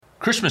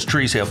Christmas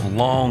trees have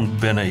long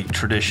been a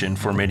tradition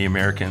for many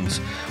Americans.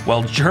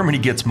 While Germany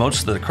gets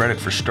most of the credit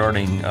for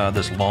starting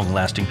this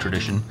long-lasting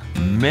tradition,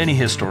 many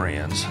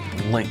historians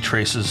link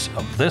traces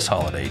of this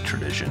holiday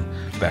tradition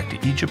back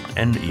to Egypt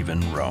and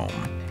even Rome.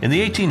 In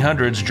the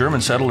 1800s,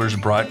 German settlers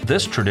brought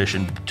this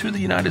tradition to the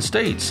United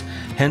States,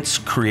 hence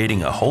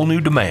creating a whole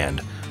new demand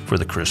for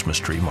the Christmas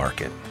tree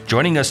market.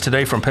 Joining us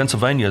today from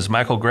Pennsylvania is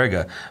Michael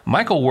Grega.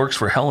 Michael works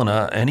for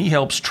Helena, and he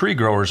helps tree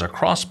growers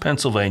across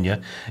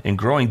Pennsylvania in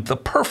growing the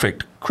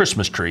perfect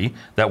Christmas tree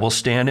that will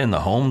stand in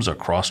the homes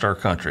across our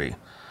country.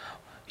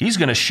 He's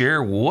going to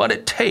share what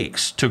it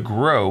takes to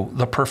grow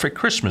the perfect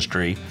Christmas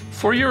tree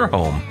for your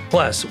home.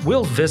 Plus,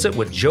 we'll visit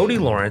with Jody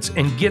Lawrence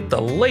and get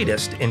the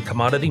latest in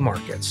commodity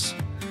markets.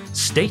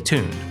 Stay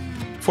tuned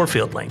for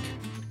FieldLink.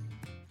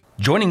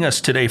 Joining us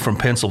today from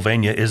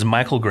Pennsylvania is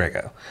Michael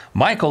Grega.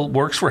 Michael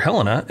works for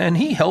Helena, and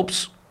he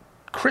helps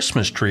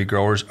Christmas tree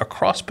growers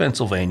across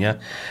Pennsylvania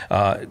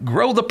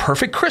grow the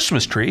perfect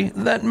Christmas tree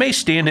that may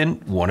stand in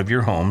one of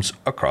your homes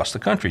across the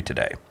country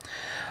today.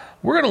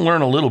 We're going to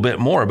learn a little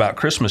bit more about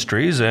Christmas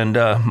trees, and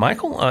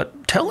Michael,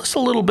 tell us a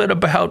little bit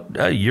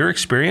about your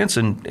experience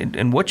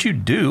and what you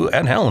do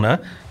at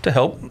Helena to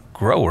help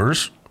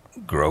growers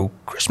grow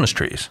Christmas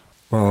trees.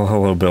 Well,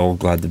 hello, Bill.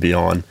 Glad to be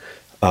on.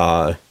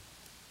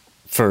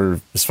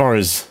 For as far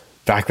as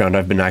background,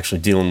 I've been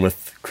actually dealing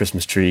with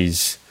Christmas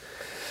trees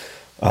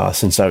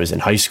since I was in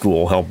high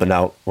school, helping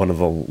out one of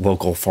the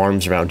local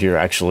farms around here.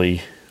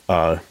 Actually,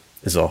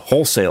 is a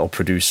wholesale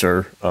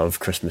producer of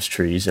Christmas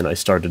trees, and I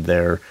started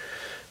there,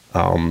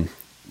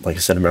 like I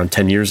said, around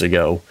 10 years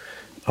ago.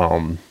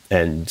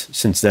 And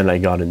since then, I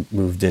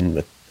moved in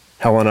with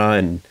Helena,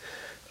 and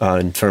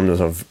in terms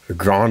of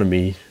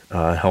agronomy,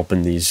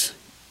 helping these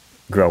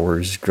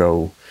growers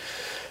grow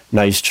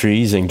nice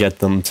trees and get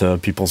them to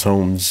people's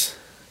homes,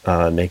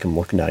 make them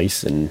look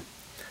nice and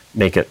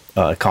make it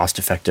cost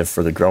effective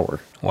for the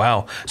grower.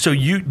 Wow. So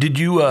did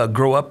you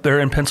grow up there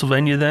in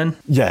Pennsylvania then?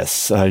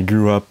 Yes, I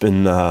grew up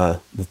in the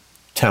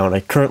town I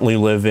currently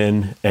live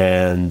in,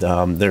 and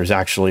there's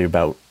actually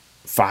about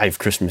 5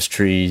 Christmas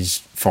trees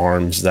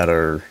farms that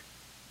are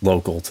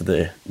local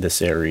to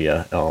this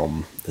area,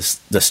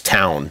 this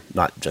town,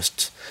 not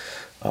just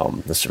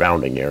the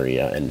surrounding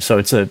area. And so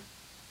it's a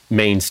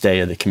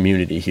mainstay of the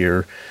community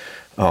here,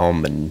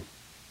 and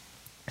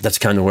that's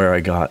kind of where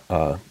I got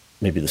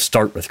maybe the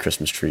start with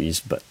Christmas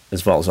trees, but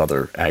as well as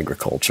other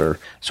agriculture.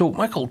 So,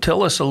 Michael,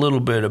 tell us a little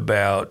bit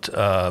about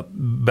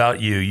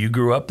you. You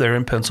grew up there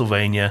in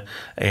Pennsylvania,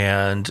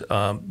 and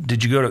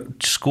did you go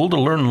to school to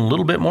learn a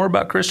little bit more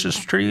about Christmas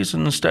trees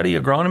and study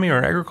agronomy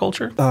or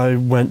agriculture? I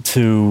went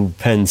to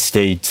Penn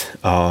State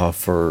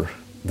for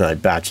the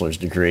bachelor's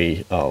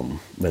degree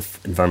with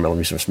environmental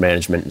resource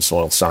management and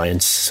soil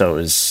science. So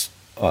it was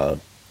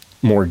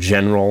more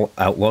general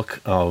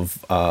outlook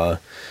of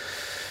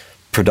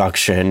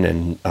production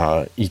and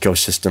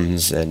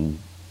ecosystems and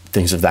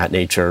things of that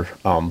nature.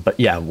 But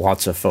yeah,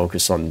 lots of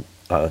focus on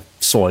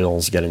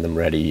soils, getting them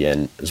ready,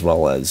 and as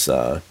well as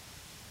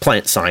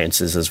plant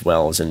sciences, as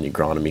well as in the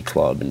agronomy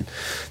club and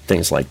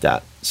things like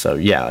that. So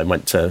yeah, I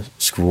went to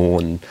school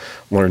and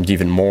learned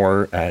even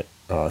more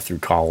through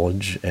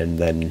college, and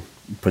then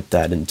put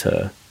that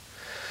into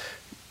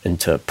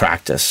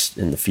practice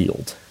in the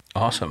field.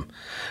 Awesome.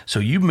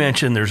 So you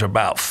mentioned there's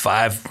about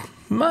 5,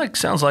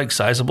 sounds like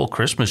sizable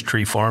Christmas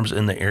tree farms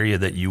in the area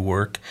that you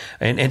work.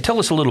 And tell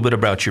us a little bit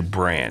about your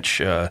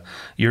branch. You're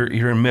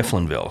in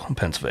Mifflinville,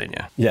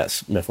 Pennsylvania.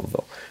 Yes,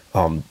 Mifflinville.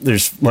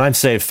 When I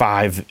say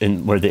 5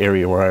 in the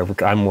area where I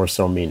work, I more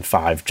so mean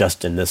 5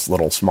 just in this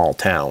little small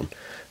town.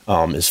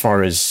 As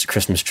far as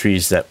Christmas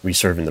trees that we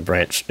serve in the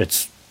branch,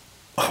 it's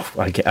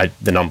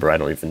the number I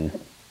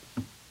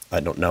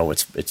don't know.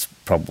 It's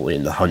probably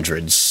in the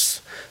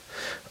hundreds.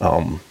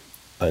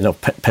 I know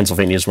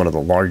Pennsylvania is one of the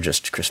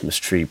largest Christmas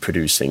tree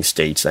producing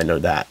states. I know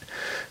that.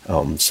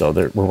 So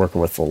we're working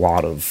with a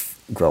lot of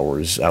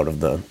growers out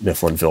of the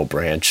Mifflinville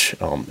branch,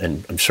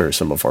 and I'm sure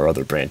some of our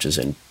other branches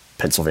in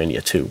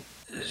Pennsylvania too.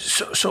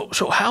 So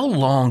how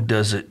long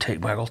does it take,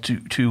 Michael,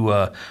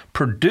 to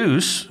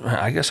produce,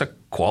 I guess, a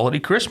quality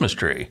Christmas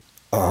tree?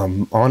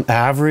 On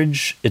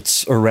average,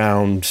 it's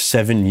around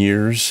 7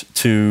 years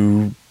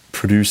to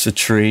produce a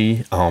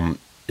tree.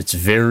 It's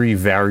very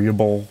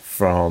variable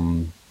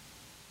from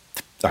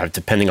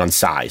depending on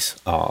size.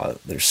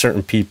 There's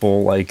certain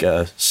people like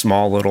a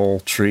small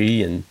little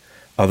tree, and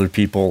other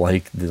people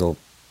like the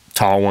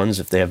tall ones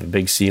if they have a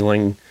big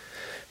ceiling.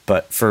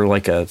 But for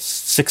like a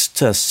 6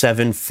 to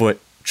 7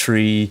 foot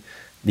tree,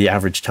 the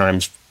average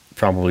time's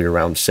probably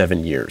around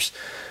 7 years.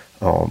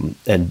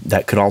 And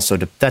that could also,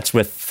 that's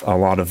with a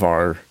lot of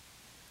our,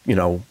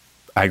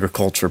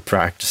 agriculture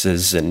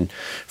practices and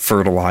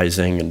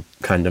fertilizing and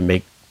kind of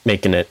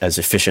making it as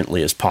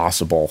efficiently as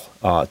possible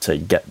to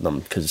get them,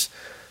 because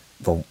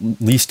the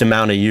least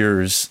amount of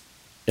years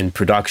in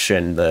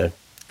production, the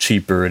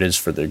cheaper it is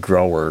for the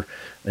grower,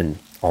 and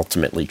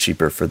ultimately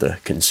cheaper for the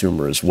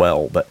consumer as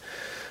well. But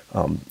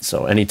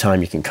so anytime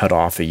you can cut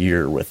off a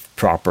year with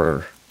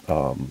proper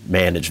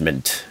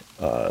management,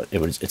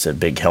 it's a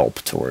big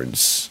help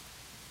towards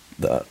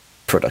the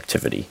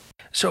productivity.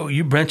 So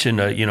you mentioned,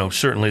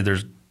 certainly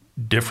there's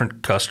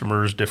different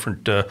customers,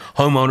 different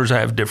homeowners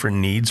have different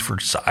needs for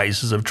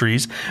sizes of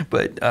trees.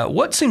 But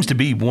what seems to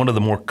be one of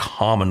the more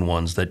common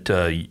ones that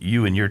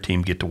you and your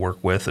team get to work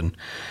with and,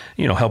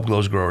 help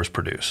those growers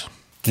produce?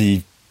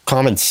 The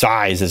common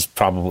size is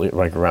probably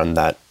like around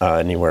that,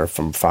 anywhere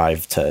from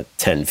 5 to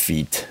 10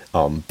 feet.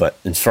 But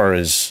as far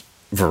as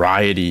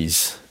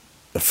varieties,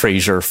 the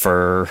Fraser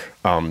fir,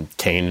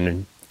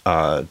 cane,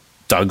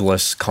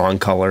 Douglas,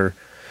 concolor,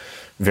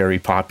 very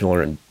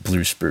popular, and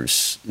blue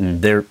spruce.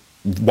 And they're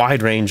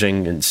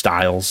wide-ranging in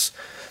styles.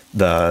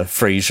 The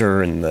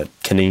Fraser and the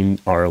Canine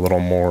are a little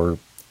more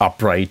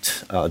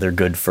upright.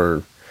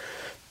 They're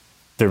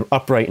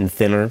upright and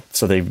thinner,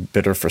 so they're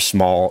better for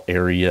small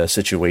area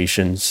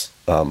situations.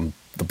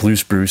 The blue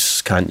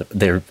spruce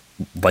they're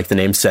like the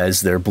name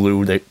says, they're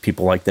blue.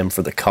 People like them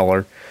for the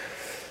color.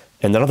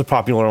 And another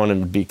popular one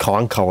would be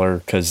concolor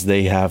because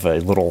they have a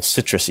little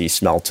citrusy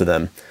smell to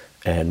them,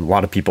 and a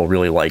lot of people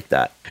really like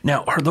that.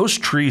 Now, are those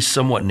trees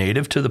somewhat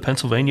native to the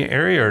Pennsylvania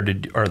area, or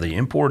are they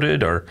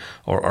imported, or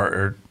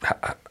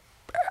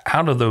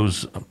how do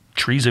those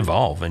trees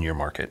evolve in your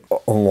market?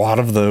 A lot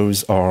of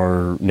those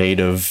are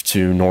native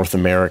to North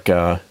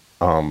America,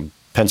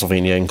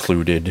 Pennsylvania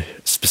included.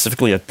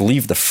 Specifically, I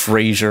believe the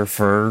Fraser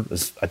fir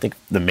is, I think,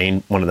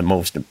 one of the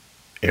most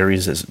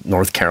areas is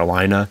North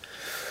Carolina.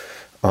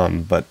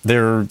 But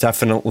they're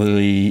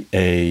definitely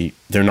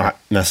they're not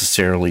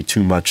necessarily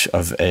too much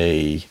of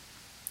a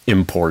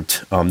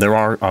import. There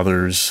are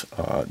others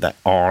that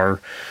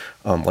are,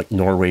 like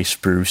Norway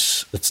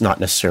spruce. It's not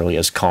necessarily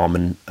as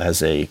common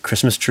as a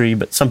Christmas tree,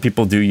 but some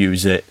people do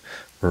use it.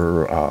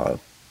 But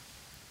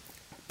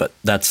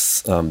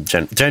that's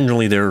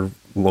generally they're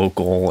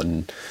local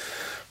and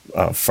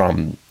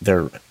from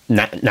their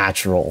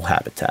natural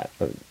habitat,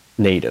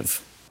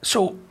 native.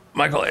 So,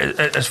 Michael,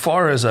 as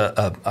far as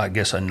I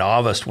guess a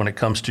novice when it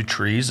comes to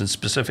trees and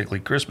specifically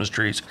Christmas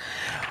trees,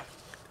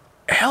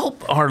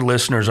 help our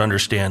listeners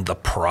understand the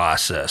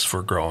process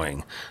for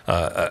growing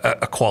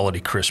a quality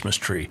Christmas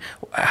tree.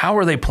 How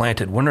are they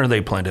planted? When are they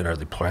planted? Are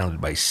they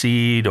planted by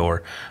seed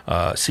or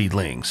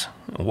seedlings?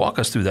 Walk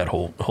us through that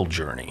whole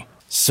journey.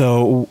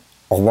 So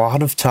a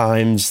lot of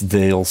times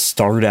they'll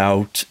start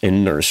out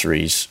in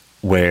nurseries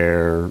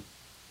where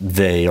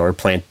they are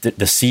planted,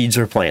 the seeds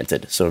are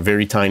planted. So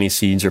very tiny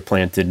seeds are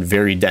planted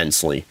very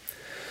densely.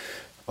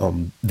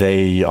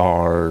 They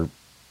are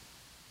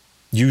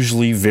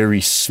usually very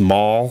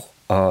small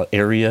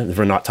area.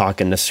 We're not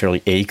talking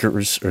necessarily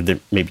acres, or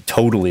maybe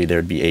totally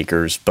there'd be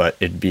acres, but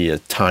it'd be a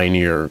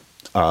tinier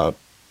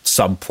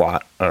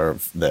subplot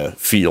of the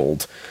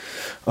field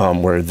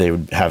where they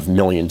would have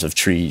millions of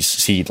trees,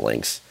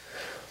 seedlings.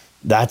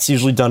 That's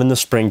usually done in the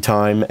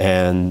springtime,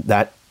 and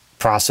that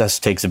process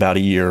takes about a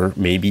year,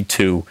 maybe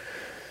two,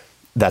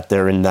 that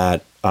they're in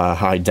that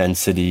high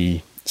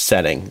density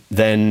setting.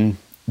 Then,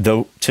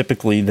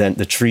 typically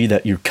the tree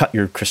that you cut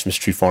your Christmas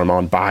tree farm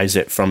on buys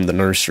it from the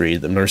nursery.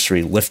 The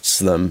nursery lifts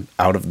them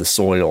out of the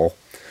soil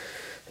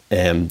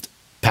and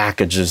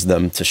packages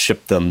them to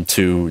ship them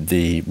to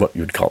what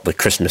you would call the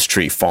Christmas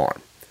tree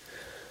farm.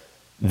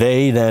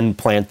 They then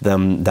plant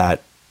them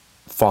that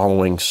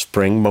following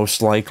spring,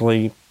 most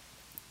likely,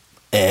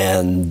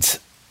 and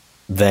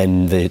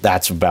then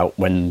that's about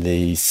when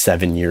the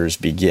 7 years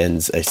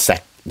begins.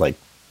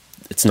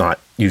 It's not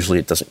usually,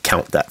 it doesn't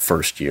count that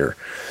first year.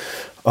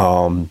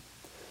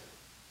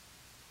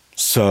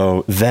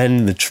 So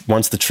then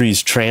once the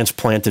tree's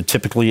transplanted,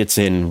 typically it's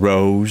in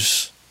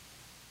rows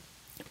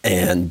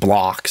and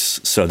blocks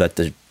so that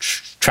the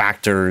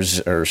tractors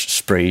or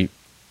spray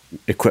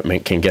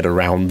equipment can get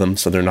around them.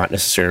 So they're not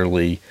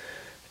necessarily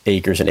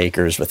acres and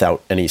acres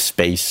without any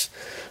space.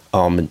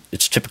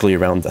 It's typically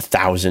around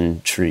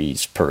 1,000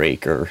 trees per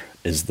acre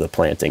is the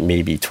planting,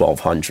 maybe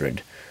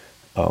 1,200.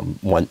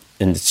 And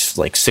it's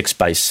like 6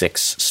 by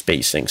 6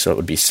 spacing. So it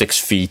would be 6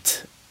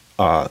 feet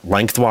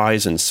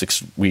lengthwise and 6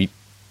 feet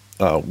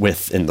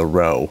width in the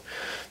row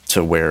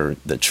to where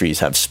the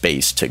trees have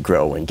space to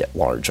grow and get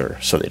larger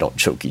so they don't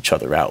choke each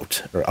other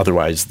out. Or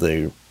otherwise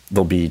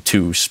they'll be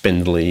too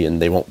spindly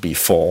and they won't be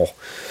full,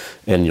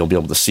 and you'll be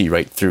able to see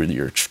right through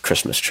your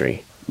Christmas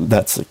tree.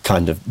 That's the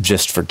kind of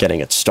gist for getting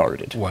it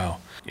started. Wow.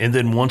 And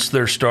then once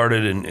they're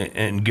started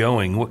and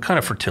going, what kind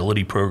of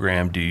fertility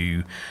program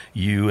do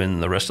you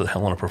and the rest of the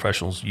Helena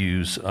professionals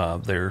use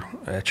there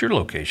at your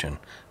location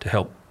to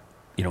help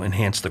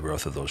enhance the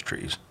growth of those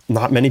trees?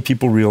 Not many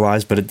people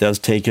realize, but it does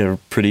take a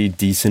pretty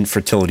decent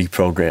fertility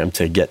program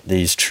to get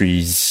these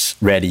trees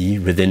ready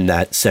within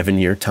that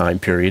 7-year time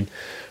period.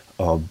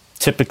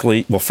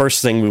 Typically,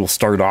 first thing we will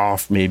start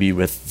off maybe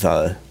with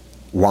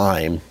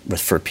lime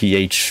for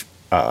pH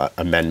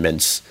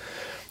amendments.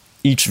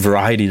 Each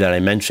variety that I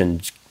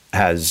mentioned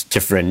has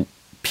different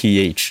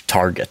pH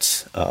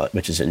targets,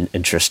 which is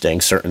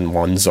interesting. Certain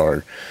ones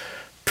are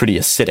pretty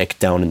acidic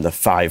down in the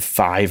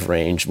 5.5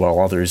 range, while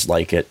others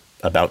like it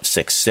about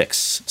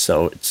 6.6.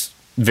 So it's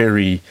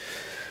very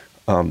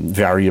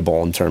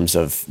variable in terms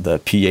of the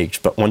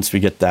pH. But once we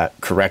get that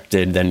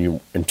corrected,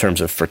 then in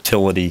terms of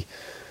fertility,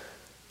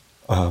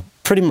 A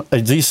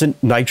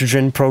decent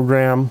nitrogen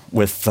program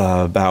with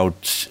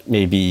about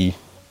maybe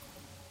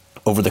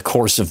over the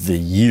course of the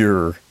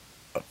year,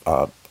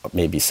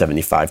 maybe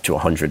 75 to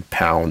 100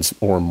 pounds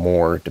or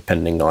more,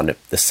 depending on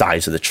the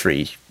size of the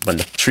tree. When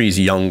the tree's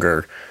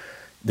younger,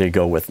 they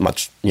go with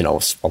much,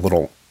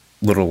 a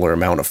littler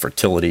amount of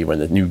fertility. When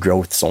the new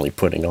growth's only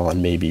putting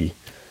on maybe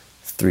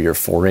 3 or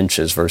 4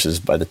 inches, versus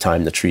by the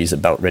time the tree's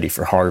about ready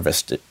for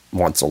harvest, it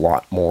wants a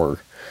lot more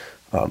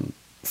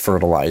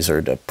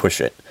fertilizer to push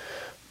it.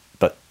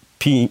 But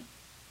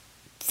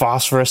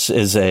phosphorus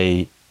is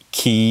a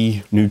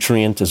key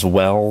nutrient as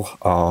well.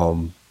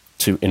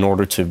 In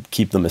order to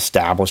keep them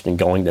established and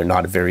going, they're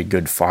not very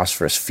good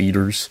phosphorus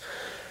feeders,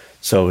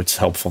 so it's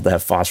helpful to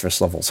have phosphorus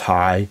levels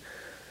high.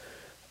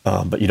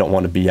 But you don't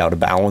want to be out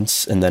of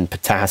balance. And then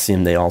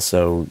potassium, they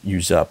also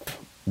use up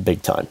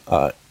big time.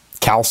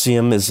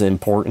 Calcium is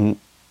important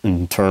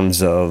in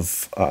terms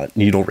of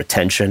needle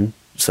retention,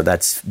 so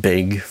that's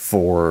big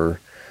for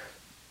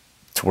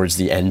towards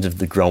the end of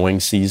the growing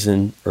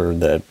season, or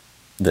the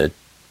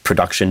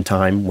production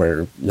time,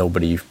 where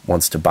nobody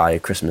wants to buy a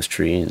Christmas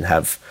tree and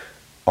have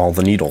all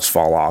the needles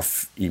fall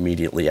off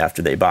immediately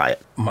after they buy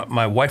it.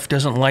 My wife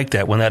doesn't like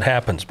that when that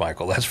happens,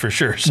 Michael, that's for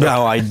sure. So.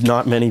 No,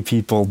 not many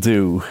people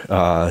do.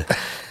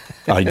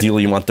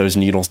 Ideally, you want those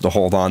needles to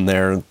hold on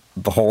there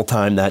the whole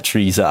time that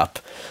tree's up,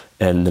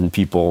 and then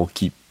people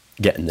keep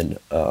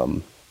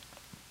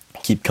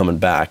coming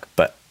back.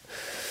 But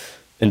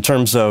in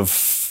terms of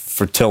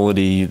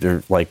fertility,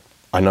 they're like,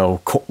 I know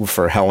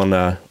for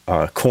Helena,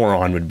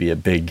 Coron would be a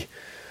big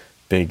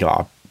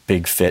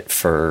fit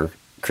for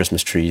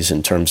Christmas trees,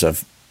 in terms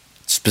of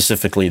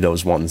specifically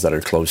those ones that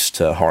are close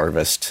to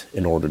harvest,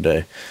 in order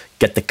to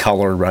get the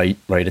color right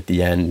at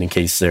the end, in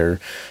case they're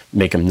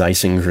make them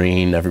nice and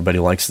green. Everybody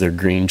likes their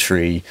green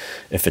tree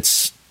if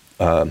it's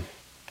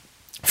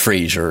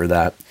Fraser or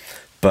that,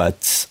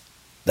 but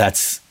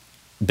that's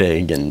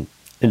big. And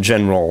in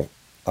general,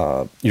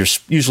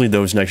 usually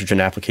those nitrogen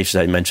applications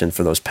I mentioned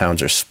for those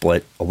pounds are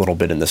split a little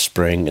bit in the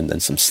spring, and then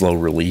some slow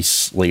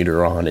release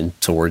later on and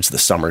towards the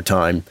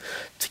summertime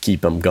to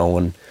keep them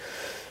going.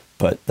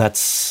 But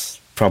that's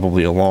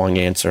probably a long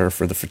answer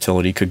for the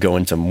fertility. Could go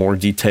into more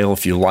detail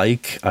if you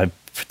like,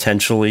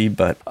 potentially.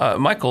 But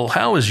Michael,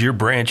 how is your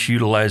branch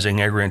utilizing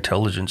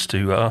agri-intelligence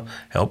to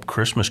help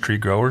Christmas tree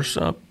growers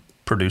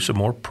produce a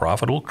more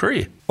profitable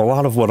tree? A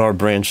lot of what our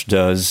branch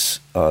does,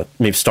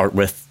 maybe start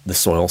with the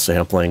soil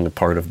sampling,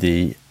 part of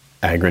the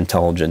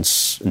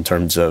agri-intelligence in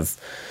terms of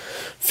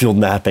field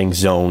mapping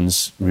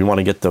zones. We want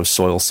to get those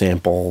soil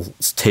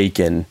samples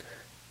taken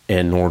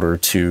in order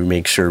to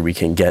make sure we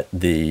can get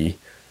the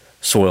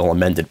soil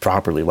amended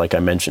properly. Like I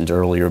mentioned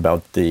earlier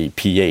about the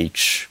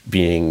pH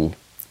being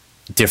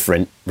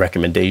different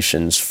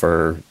recommendations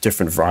for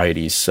different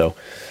varieties. So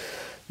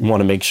you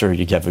want to make sure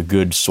you have a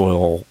good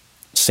soil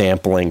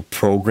sampling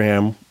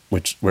program,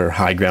 where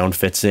high ground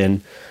fits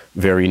in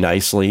very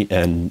nicely.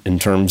 And in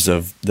terms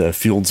of the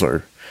fields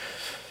are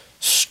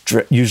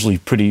usually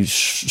pretty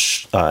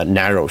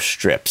narrow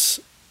strips.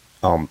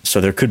 So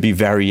there could be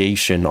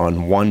variation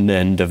on one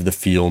end of the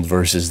field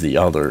versus the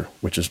other,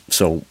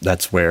 so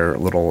that's where a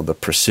little of the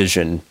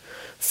precision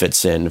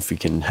fits in. If we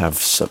can have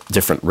some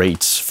different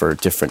rates for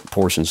different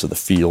portions of the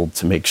field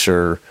to make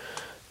sure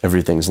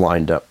everything's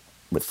lined up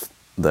with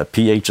the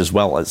pH as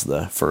well as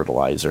the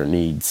fertilizer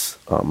needs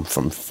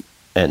from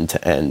end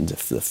to end.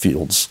 If the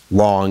field's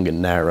long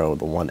and narrow,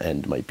 the one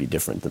end might be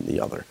different than the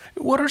other.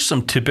 What are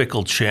some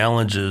typical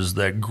challenges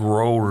that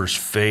growers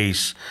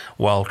face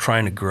while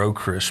trying to grow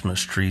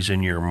Christmas trees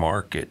in your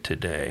market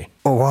today?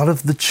 A lot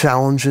of the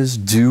challenges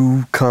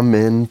do come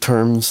in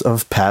terms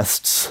of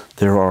pests.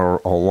 There are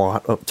a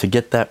lot to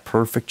get that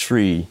perfect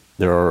tree.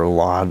 There are a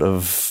lot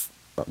of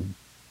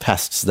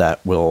pests that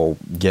will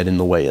get in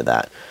the way of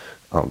that,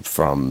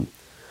 from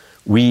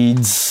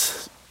weeds.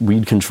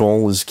 Weed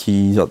control is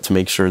key to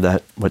make sure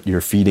that what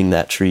you're feeding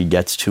that tree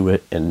gets to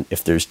it. And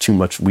if there's too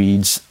much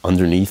weeds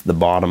underneath the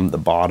bottom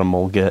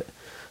will get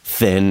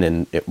thin,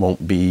 and it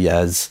won't be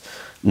as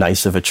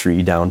nice of a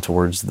tree down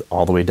towards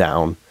all the way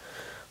down.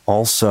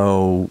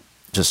 Also,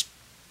 just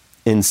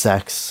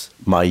insects,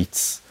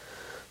 mites,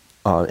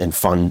 and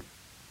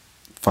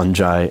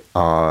fungi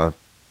all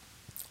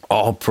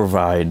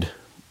provide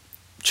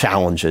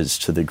challenges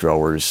to the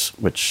growers,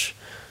 which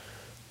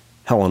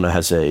Helena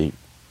has a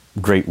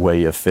great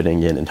way of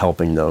fitting in and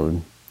helping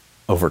them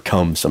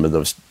overcome some of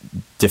those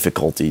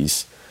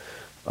difficulties.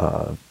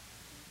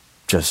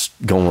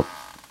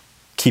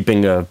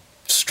 Keeping a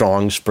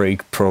strong spray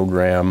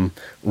program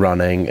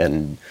running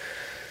and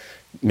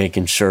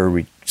making sure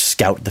we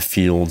scout the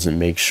fields and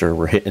make sure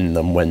we're hitting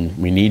them when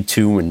we need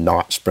to and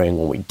not spraying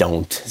when we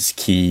don't is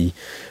key.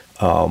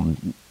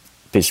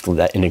 Basically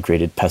that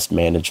integrated pest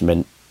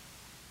management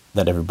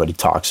that everybody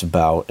talks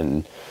about,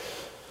 and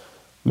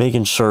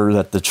making sure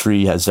that the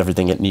tree has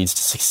everything it needs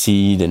to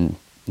succeed, and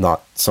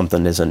not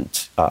something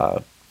isn't.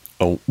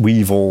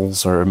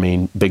 Weevils are a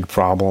main big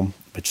problem,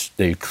 which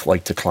they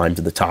like to climb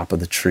to the top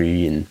of the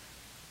tree and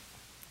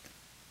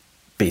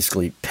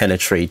basically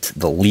penetrate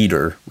the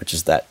leader, which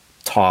is that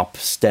top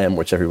stem,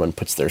 which everyone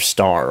puts their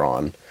star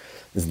on,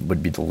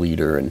 would be the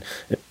leader, and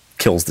it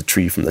kills the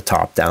tree from the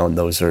top down.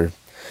 Those are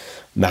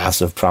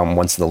massive problem.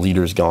 Once the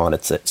leader's gone,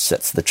 it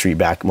sets the tree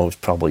back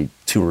most probably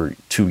 2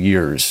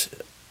 years,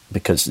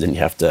 because then you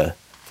have to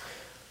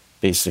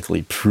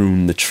basically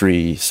prune the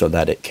tree so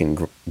that it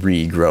can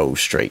regrow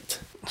straight.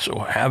 So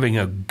having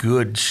a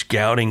good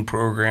scouting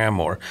program,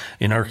 or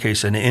in our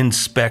case, an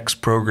InSpecs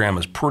program,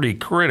 is pretty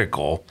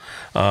critical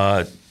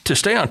to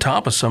stay on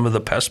top of some of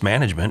the pest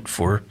management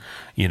for,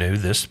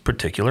 this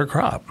particular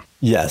crop.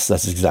 Yes,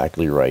 that's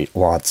exactly right.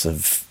 Lots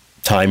of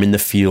time in the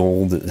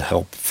field,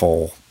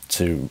 helpful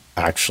to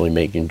actually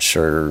making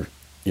sure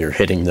you're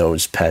hitting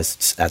those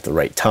pests at the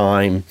right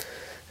time,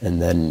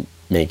 and then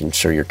making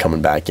sure you're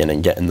coming back in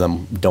and getting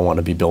them. Don't want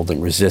to be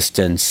building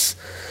resistance.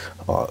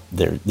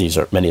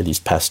 Many of these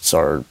pests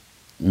are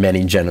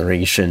many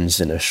generations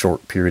in a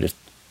short period of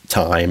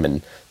time,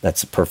 and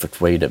that's a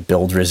perfect way to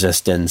build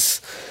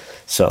resistance.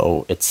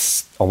 So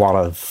it's a lot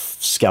of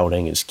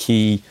scouting is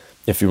key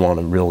if you want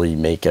to really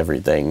make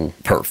everything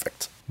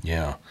perfect.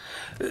 Yeah.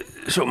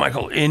 So,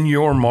 Michael, in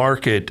your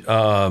market,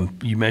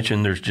 you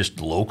mentioned there's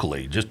just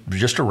locally,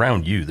 just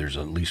around you, there's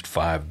at least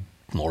 5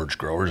 large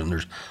growers, and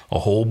there's a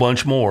whole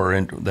bunch more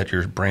that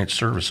your branch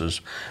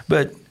services.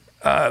 But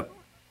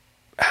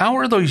how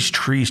are those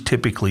trees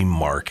typically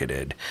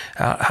marketed?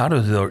 How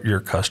do your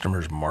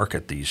customers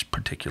market these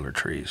particular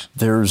trees?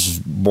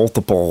 There's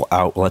multiple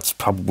outlets.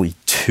 Probably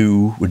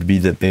 2 would be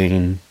the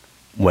main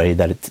way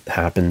that it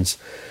happens.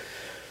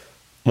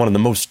 One of the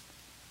most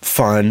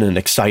fun and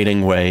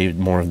exciting way,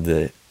 more of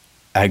the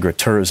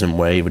agritourism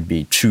way, would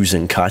be choose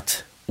and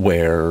cut,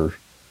 where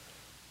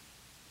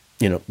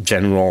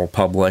general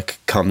public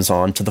comes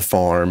onto the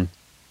farm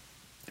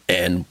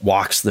and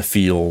walks the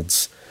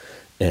fields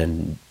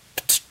and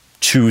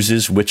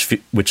chooses which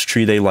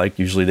tree they like.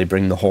 Usually they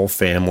bring the whole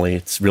family.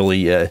 It's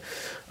really a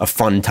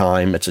fun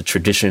time. It's a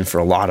tradition for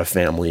a lot of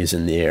families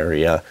in the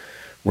area,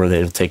 where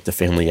they'll take the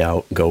family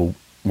out, go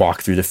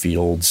walk through the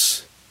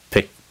fields,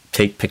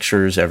 take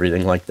pictures,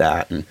 everything like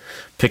that, and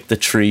pick the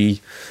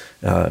tree.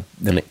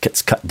 Then it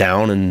gets cut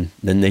down, and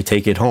then they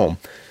take it home.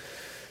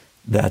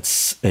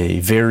 That's a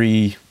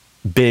very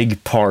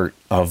big part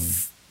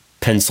of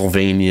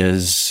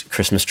Pennsylvania's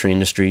Christmas tree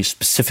industry,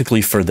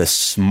 specifically for the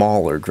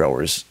smaller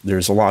growers.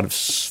 There's a lot of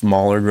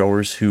smaller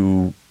growers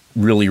who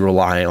really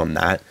rely on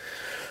that,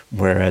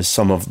 whereas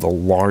some of the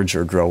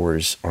larger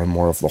growers are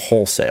more of the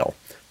wholesale,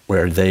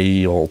 where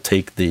they'll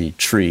take the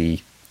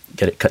tree,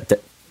 get it cut down,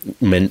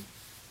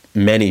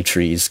 many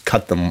trees,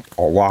 cut them,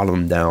 a lot of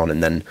them down,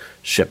 and then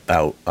ship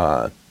out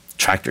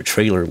tractor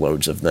trailer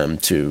loads of them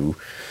to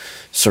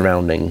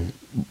surrounding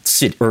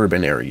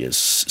urban areas,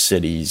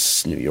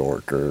 cities, New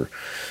York or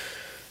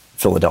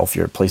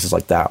Philadelphia, places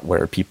like that,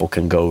 where people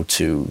can go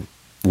to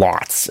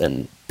lots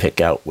and pick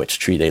out which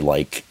tree they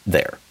like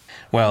there.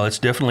 Well, it's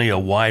definitely a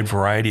wide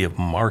variety of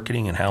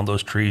marketing and how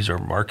those trees are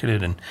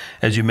marketed. And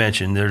as you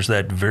mentioned, there's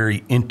that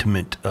very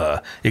intimate,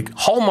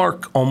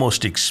 Hallmark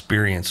almost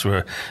experience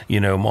where,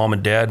 mom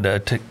and dad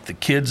take the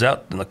kids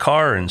out in the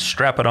car and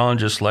strap it on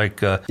just like...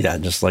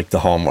 just like the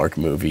Hallmark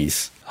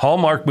movies.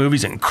 Hallmark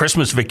movies, and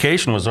Christmas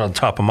Vacation was on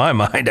top of my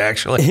mind,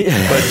 actually.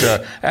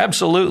 But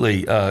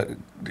absolutely,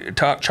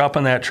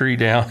 chopping that tree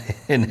down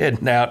and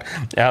heading out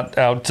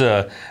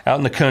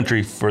in the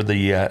country for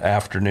the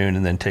afternoon,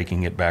 and then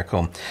taking it back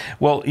home.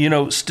 Well,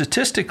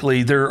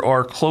 statistically, there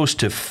are close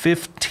to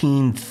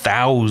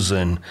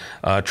 15,000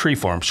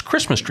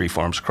 Christmas tree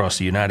farms across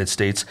the United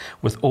States,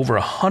 with over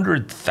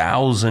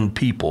 100,000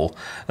 people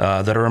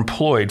that are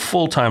employed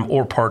full-time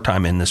or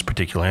part-time in this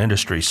particular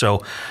industry.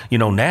 So,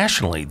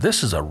 nationally,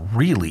 this is a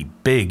really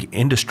big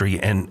industry.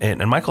 And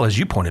Michael, as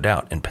you pointed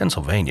out, in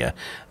Pennsylvania,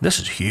 this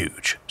is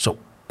huge. So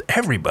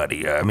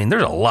everybody,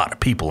 there's a lot of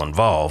people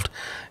involved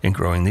in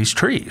growing these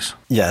trees.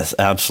 Yes,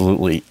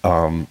 absolutely.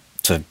 To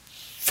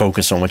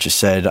focus on what you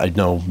said, I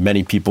know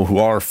many people who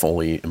are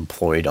fully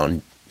employed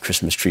on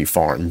Christmas tree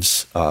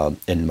farms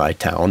in my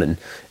town, and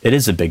it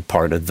is a big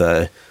part of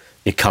the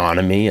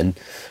economy and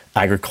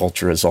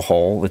agriculture as a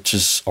whole, which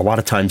is a lot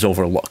of times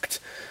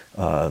overlooked.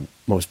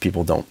 Most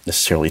people don't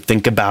necessarily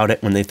think about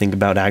it when they think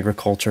about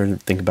agriculture,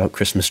 think about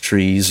Christmas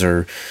trees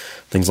or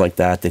things like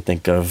that. They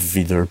think of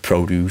either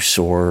produce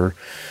or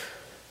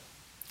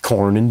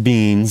corn and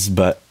beans,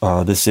 but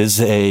this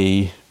is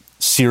a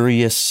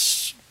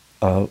serious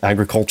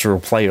agricultural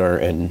player,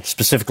 and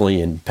specifically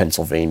in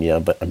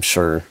Pennsylvania, but I'm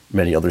sure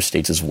many other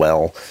states as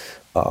well.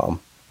 And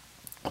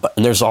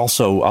there's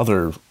also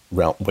other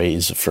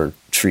ways for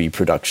tree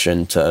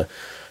production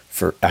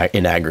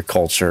in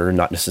agriculture,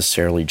 not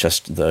necessarily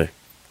just the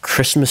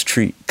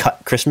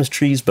cut Christmas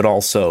trees, but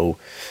also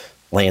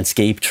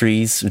landscape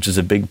trees, which is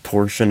a big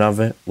portion of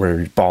it,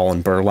 where ball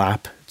and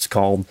burlap, it's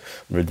called,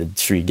 where the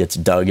tree gets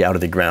dug out of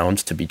the ground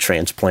to be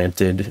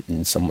transplanted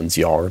in someone's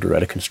yard or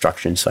at a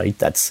construction site.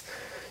 That's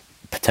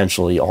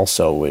potentially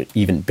also an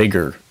even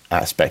bigger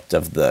aspect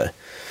of the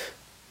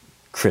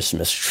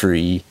Christmas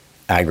tree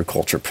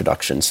agriculture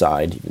production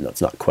side, even though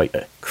it's not quite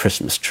a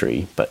Christmas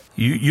tree. But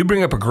you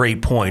bring up a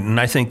great point, and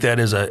I think that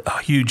is a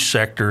huge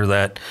sector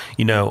that,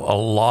 a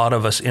lot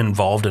of us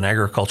involved in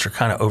agriculture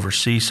kind of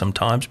oversee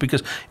sometimes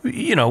because,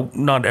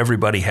 not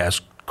everybody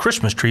has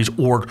Christmas trees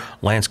or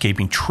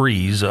landscaping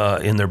trees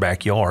in their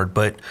backyard.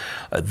 But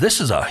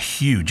this is a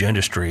huge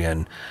industry.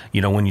 And,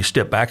 when you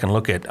step back and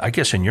look at, I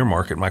guess in your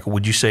market, Michael,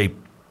 would you say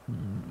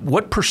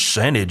what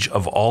percentage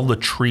of all the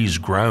trees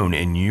grown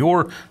in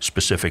your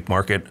specific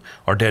market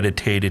are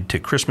dedicated to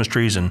Christmas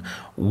trees, and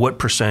what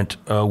percent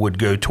would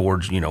go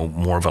towards,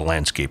 more of a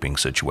landscaping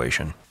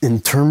situation?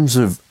 In terms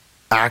of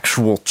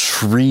actual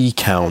tree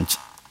count,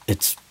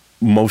 it's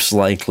most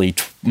likely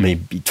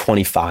maybe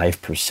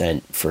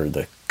 25% for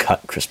the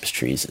cut Christmas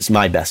trees. It's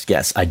my best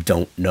guess. I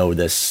don't know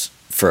this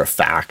for a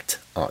fact.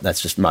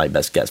 That's just my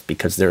best guess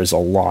because there's a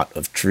lot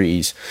of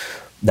trees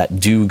that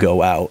do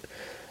go out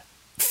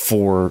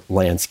for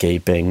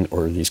landscaping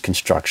or these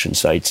construction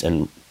sites,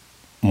 and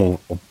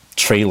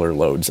trailer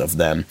loads of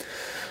them.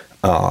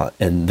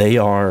 And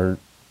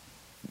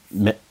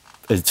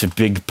it's a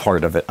big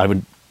part of it. I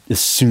would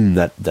assume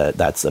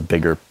that's a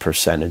bigger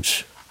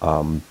percentage,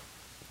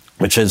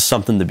 which is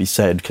something to be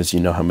said because you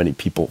know how many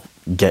people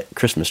get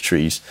Christmas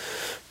trees.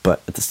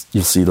 But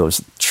you'll see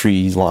those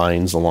tree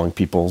lines along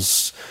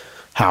people's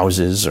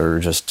houses or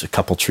just a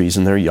couple trees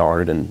in their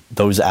yard, and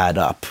those add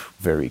up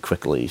very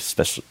quickly,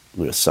 especially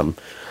with some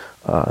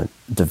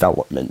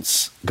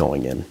developments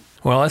going in.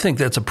 Well, I think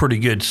that's a pretty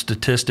good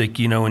statistic,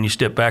 when you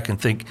step back and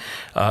think,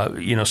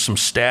 some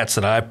stats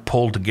that I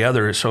pulled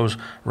together. It shows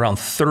around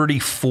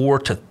 34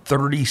 to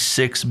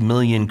 36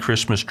 million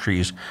Christmas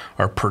trees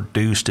are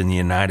produced in the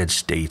United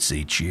States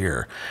each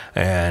year.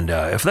 And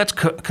if that's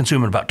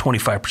consuming about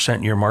 25%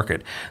 in your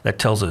market, that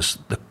tells us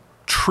the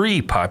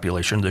tree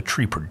population, the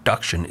tree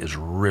production is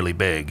really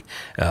big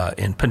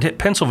in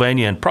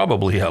Pennsylvania and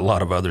probably a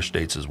lot of other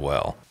states as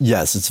well.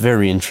 Yes, it's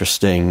very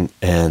interesting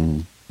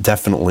and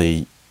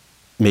definitely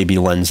maybe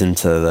lends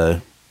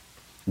into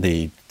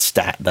the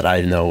stat that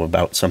I know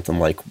about something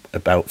like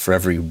about for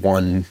every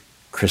one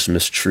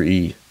Christmas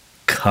tree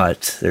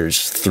cut,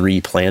 there's 3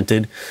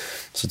 planted.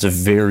 So it's a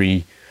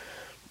very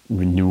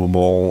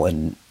renewable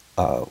and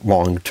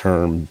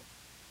long-term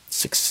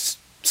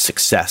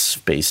success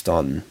based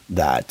on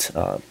that,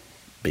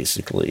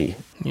 basically.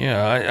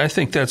 Yeah, I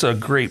think that's a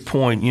great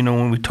point.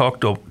 When we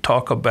talk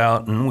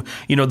about, and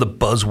the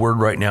buzzword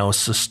right now is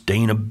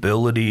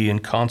sustainability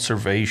and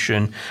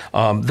conservation.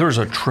 There's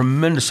a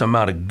tremendous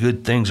amount of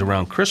good things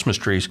around Christmas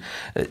trees.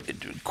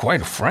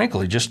 Quite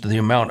frankly, just the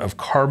amount of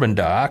carbon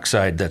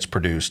dioxide that's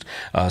produced.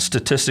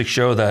 Statistics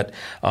show that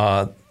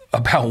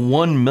about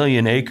 1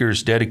 million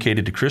acres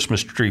dedicated to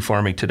Christmas tree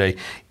farming today.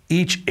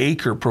 Each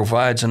acre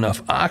provides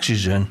enough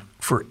oxygen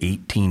for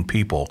 18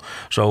 people.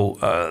 So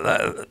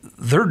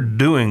they're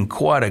doing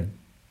quite a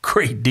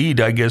great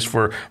deed, I guess,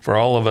 for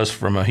all of us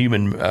from a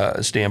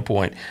human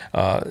standpoint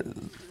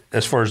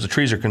as far as the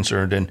trees are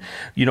concerned. And,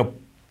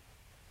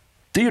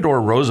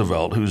 Theodore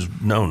Roosevelt, who's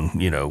known,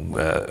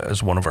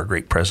 as one of our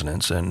great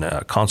presidents and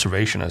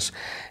conservationists,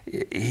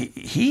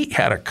 he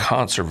had a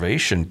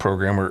conservation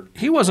program where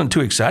he wasn't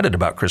too excited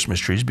about Christmas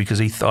trees because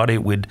he thought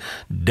it would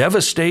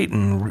devastate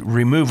and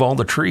remove all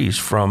the trees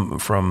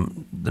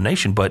from the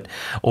nation. But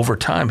over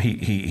time,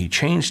 he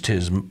changed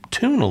his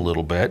tune a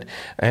little bit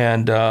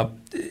and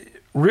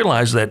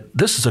realized that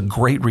this is a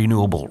great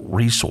renewable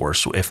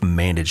resource if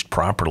managed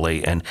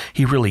properly. And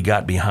he really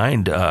got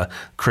behind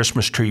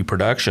Christmas tree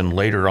production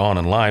later on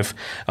in life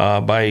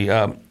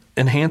by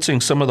enhancing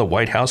some of the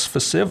White House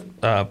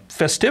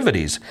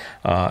festivities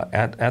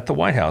at the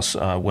White House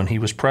when he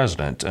was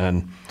president.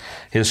 And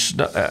his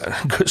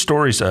good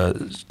stories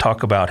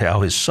talk about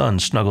how his son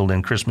snuggled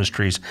in Christmas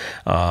trees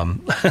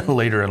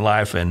later in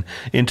life and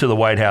into the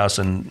White House,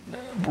 and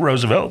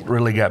Roosevelt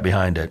really got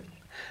behind it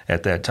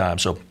at that time.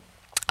 So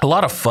a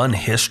lot of fun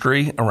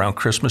history around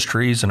Christmas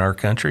trees in our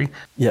country.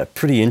 Yeah,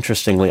 pretty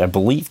interestingly, I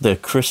believe the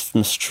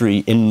Christmas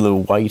tree in the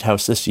White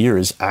House this year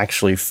is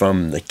actually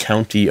from the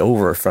county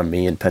over from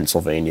me in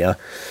Pennsylvania.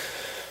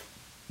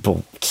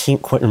 But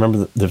can't quite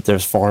remember what their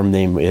farm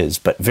name is,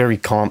 but very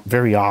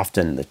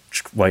often the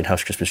White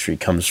House Christmas tree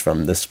comes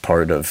from this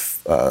part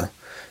of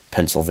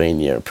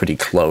Pennsylvania, pretty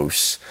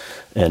close.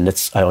 And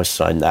I always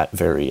find that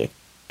very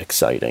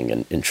exciting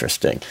and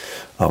interesting.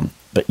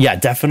 But yeah,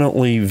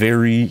 definitely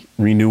very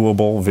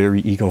renewable, very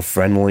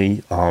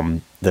eco-friendly.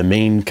 The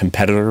main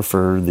competitor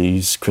for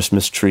these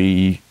Christmas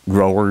tree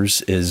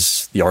growers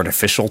is the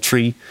artificial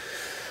tree.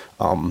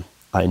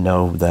 I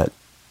know that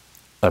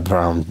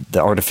around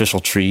the artificial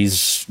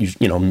trees,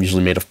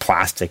 usually made of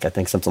plastic, I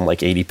think something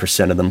like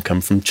 80% of them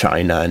come from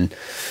China. And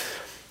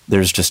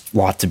there's just a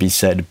lot to be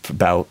said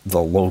about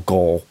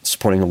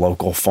supporting the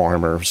local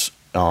farmers,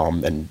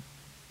 and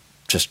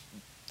just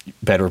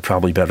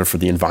probably better for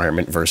the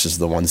environment versus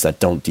the ones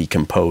that don't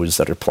decompose,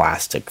 that are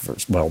plastic.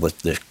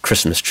 The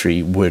Christmas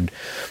tree would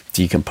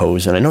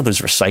decompose. And I know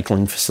there's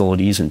recycling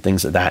facilities and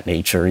things of that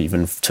nature,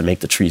 even to make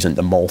the trees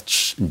into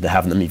mulch, and to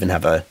have them even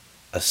have a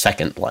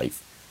second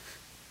life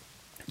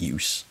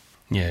use.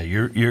 Yeah,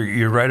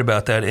 you're right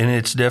about that, and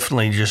it's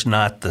definitely just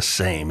not the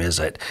same, is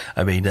it?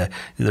 I mean,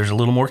 there's a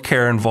little more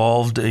care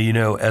involved,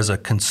 as a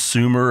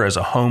consumer, as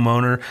a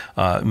homeowner,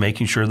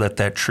 making sure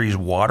that tree's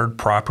watered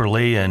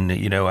properly. And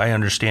I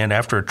understand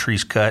after a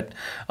tree's cut,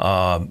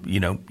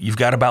 you've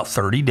got about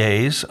 30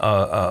 days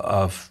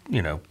of I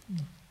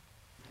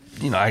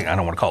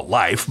don't want to call it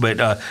life,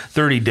 but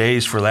 30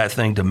 days for that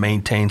thing to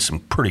maintain some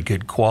pretty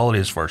good quality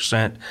as far as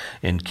scent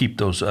and keep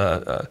those.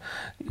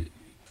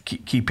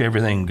 Keep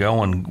everything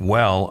going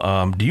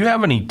well. Do you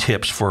have any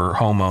tips for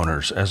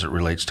homeowners as it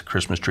relates to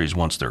Christmas trees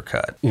once they're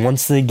cut?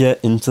 Once they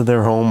get into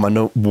their home, I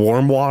know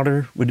warm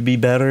water would be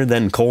better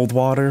than cold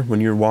water.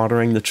 When you're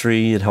watering the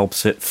tree, it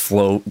helps it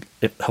float.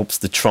 It helps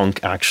the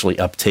trunk actually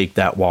uptake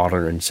that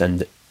water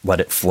and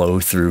let it flow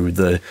through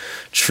the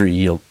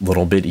tree a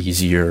little bit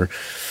easier.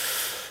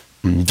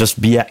 Just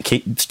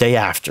stay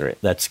after it.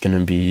 That's going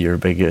to be your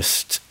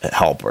biggest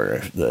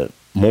helper. The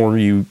more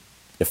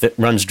if it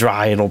runs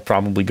dry, it'll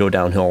probably go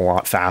downhill a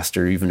lot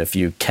faster, even if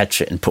you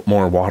catch it and put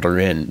more water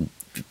in.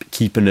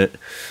 Keeping it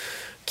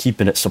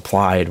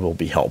supplied will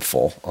be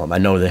helpful. I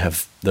know they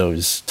have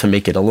those to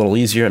make it a little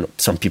easier, and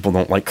some people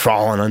don't like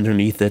crawling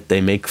underneath it. They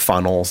make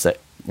funnels that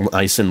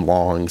nice and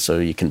long, so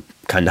you can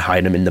kind of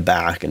hide them in the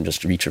back and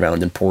just reach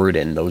around and pour it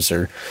in. Those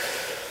are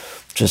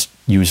just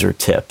user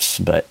tips,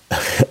 but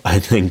I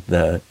think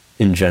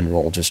in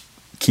general, just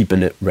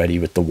keeping it ready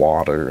with the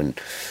water, and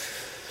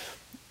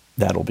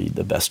that'll be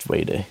the best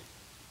way to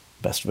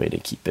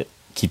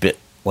keep it,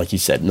 like you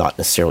said, not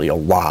necessarily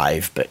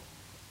alive, but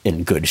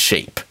in good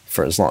shape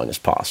for as long as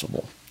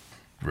possible.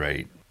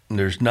 Right.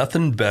 There's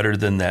nothing better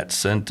than that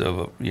scent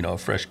of a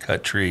fresh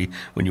cut tree.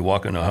 When you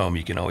walk into a home,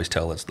 you can always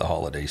tell it's the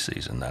holiday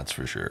season. That's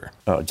for sure.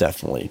 Oh,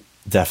 definitely.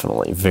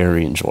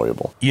 Very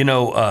enjoyable.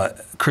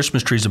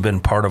 Christmas trees have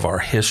been part of our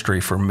history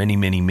for many,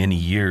 many, many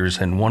years.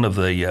 And one of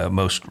the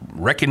most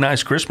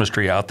recognized Christmas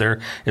tree out there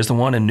is the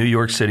one in New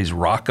York City's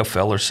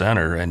Rockefeller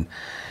Center. And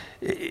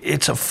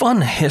it's a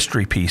fun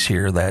history piece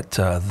here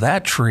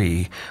that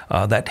tree,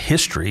 that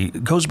history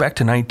goes back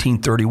to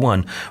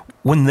 1931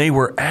 when they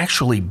were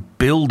actually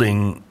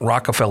building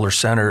Rockefeller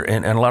Center,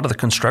 and a lot of the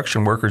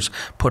construction workers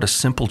put a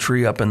simple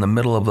tree up in the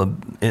middle of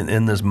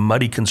in this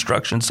muddy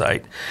construction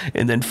site.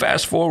 And then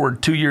fast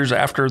forward 2 years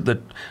after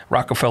the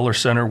Rockefeller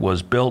Center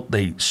was built,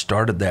 they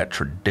started that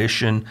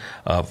tradition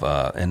of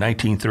in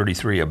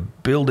 1933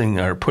 of building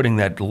or putting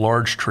that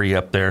large tree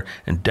up there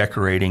and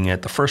decorating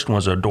it. The first one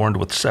was adorned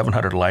with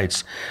 700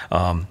 lights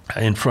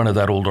in front of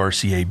that old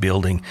RCA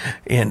building,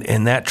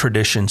 and that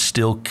tradition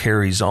still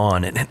carries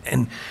on.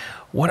 And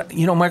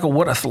Michael,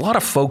 what a lot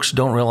of folks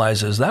don't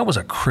realize is that was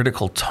a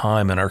critical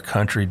time in our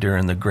country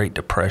during the Great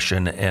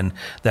Depression, and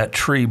that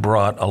tree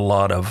brought a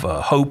lot of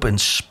hope and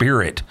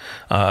spirit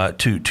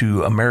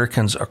to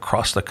Americans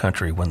across the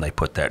country when they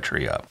put that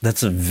tree up.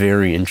 That's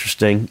very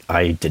interesting.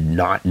 I did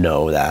not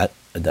know that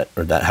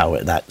how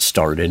that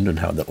started and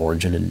how the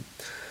origin. And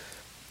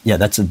yeah,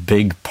 that's a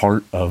big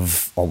part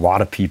of a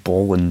lot of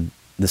people in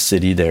the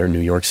city there, New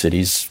York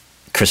City's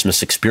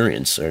Christmas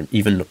experience. Or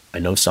even I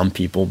know some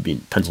people,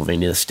 being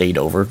Pennsylvania, the state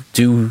over,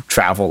 do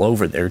travel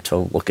over there to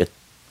look at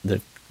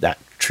that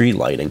tree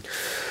lighting.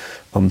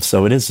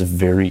 So it is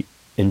very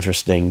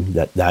interesting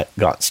that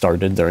got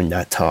started during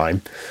that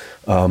time.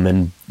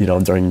 And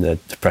during the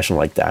Depression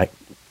like that,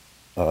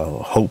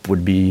 hope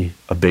would be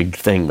a big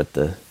thing with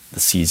the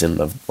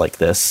season of like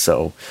this.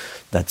 So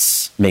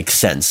makes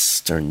sense.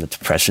 During the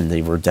Depression,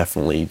 they were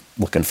definitely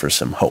looking for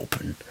some hope,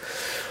 and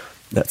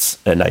that's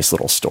a nice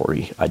little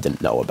story I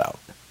didn't know about.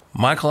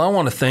 Michael, I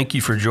want to thank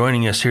you for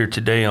joining us here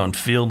today on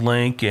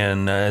FieldLink,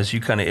 and as you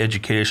kind of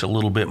educate us a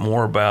little bit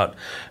more about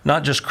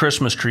not just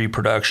Christmas tree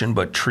production,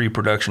 but tree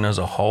production as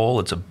a whole.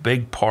 It's a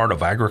big part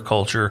of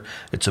agriculture.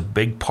 It's a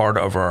big part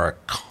of our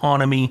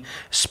economy,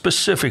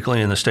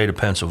 specifically in the state of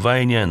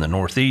Pennsylvania and the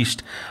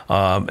Northeast.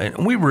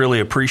 And we really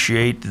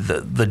appreciate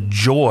the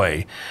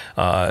joy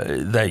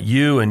that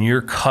you and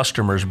your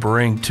customers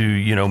bring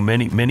to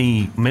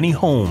many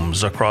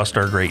homes across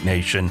our great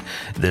nation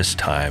this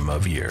time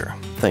of year.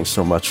 Thanks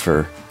so much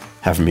for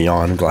having me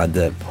on. I'm glad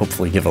to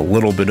hopefully give a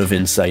little bit of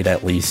insight,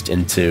 at least,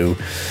 into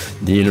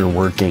the inner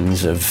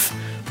workings of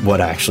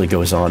what actually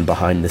goes on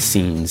behind the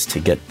scenes to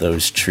get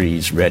those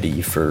trees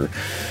ready for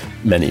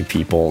many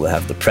people to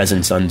have the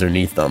presents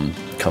underneath them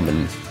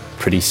coming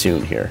pretty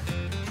soon here.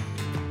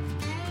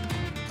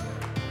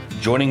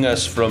 Joining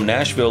us from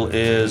Nashville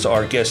is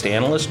our guest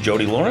analyst,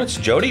 Jody Lawrence.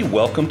 Jody,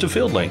 welcome to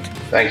FieldLink.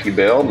 Thank you,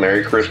 Bill.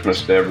 Merry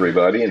Christmas to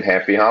everybody and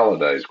happy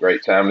holidays.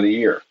 Great time of the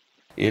year.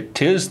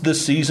 It is the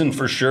season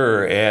for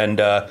sure, and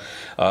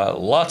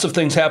lots of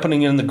things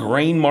happening in the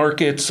grain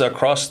markets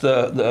across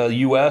the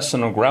U.S.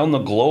 and around the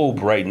globe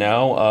right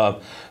now.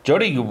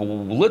 Jody,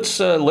 let's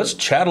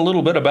chat a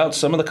little bit about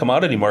some of the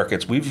commodity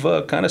markets. We've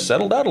kind of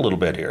settled out a little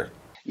bit here.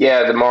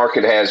 Yeah, the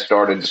market has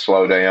started to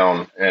slow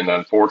down, and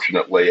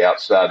unfortunately,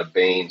 outside of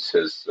beans,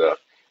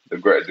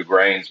 the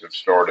grains have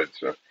started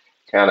to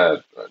kind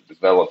of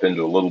develop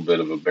into a little bit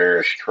of a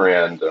bearish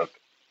trend,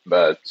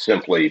 but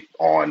simply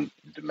on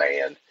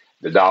demand.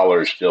 The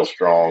dollar is still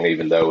strong,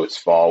 even though it's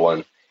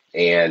fallen,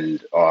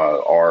 and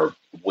our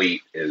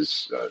wheat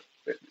is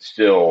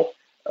still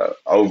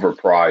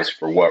overpriced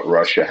for what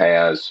Russia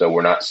has, so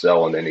we're not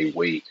selling any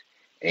wheat.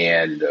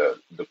 And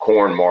the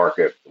corn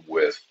market,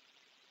 with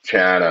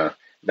China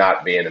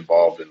not being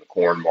involved in the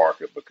corn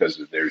market because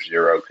of their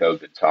zero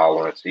COVID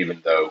tolerance,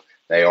 even though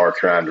they are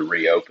trying to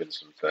reopen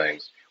some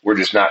things, we're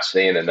just not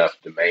seeing enough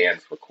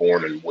demand for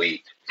corn and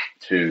wheat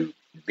to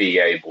be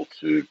able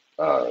to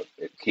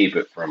keep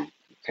it from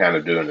kind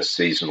of doing a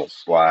seasonal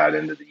slide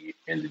into the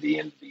end of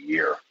the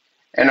year.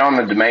 And on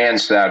the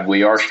demand side,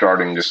 we are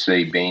starting to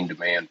see bean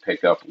demand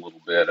pick up a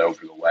little bit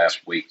over the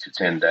last week to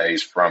 10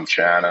 days from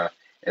China,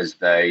 as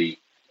they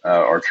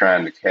are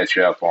trying to catch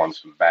up on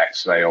some back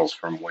sales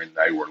from when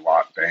they were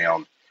locked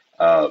down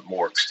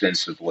more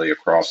extensively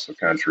across the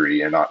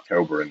country in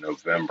October and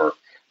November.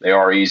 They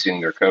are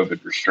easing their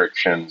COVID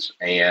restrictions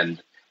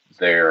and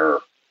their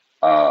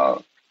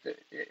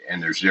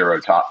zero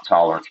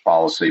tolerance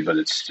policy, but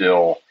it's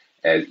still,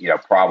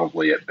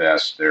 probably at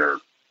best their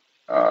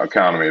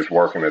economy is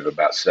working at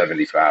about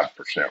 75%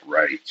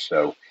 rate.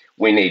 So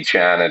we need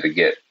China to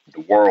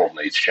the world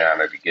needs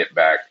China to get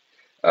back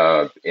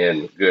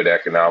in good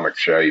economic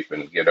shape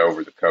and get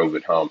over the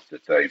COVID hump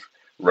that they've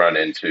run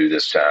into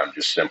this time,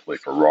 just simply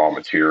for raw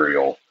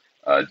material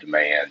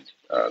demand,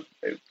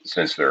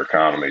 since their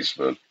economy is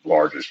the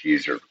largest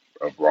user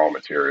of raw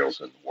materials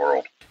in the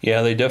world.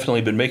 Yeah, they've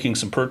definitely been making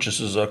some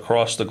purchases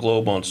across the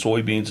globe on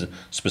soybeans,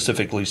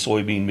 specifically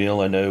soybean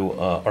meal. I know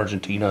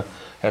Argentina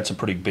had some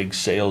pretty big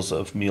sales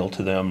of meal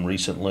to them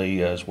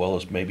recently, as well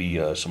as maybe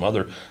some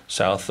other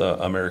South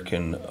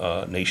American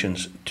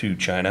nations to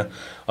China.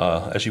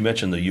 As you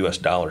mentioned, the U.S.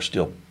 dollar is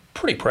still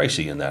pretty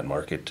pricey in that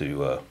market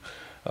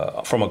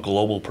from a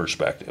global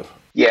perspective.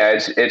 Yeah,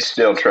 it's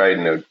still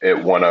trading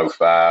at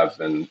 105,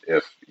 and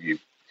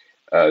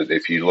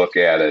if you look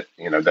at it,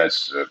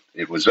 that's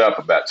it was up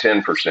about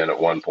 10% at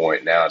one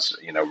point. Now it's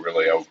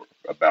really over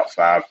about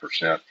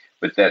 5%,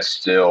 but that's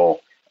still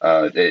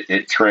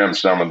it trims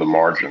some of the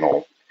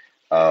marginal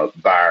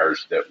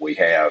buyers that we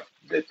have,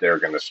 that they're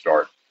going to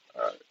start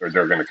or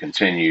they're going to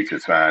continue to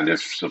find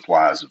if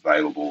supply is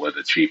available at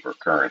a cheaper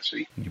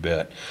currency. You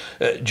bet.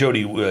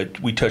 Jody,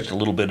 we touched a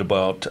little bit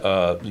about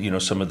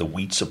some of the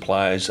wheat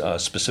supplies,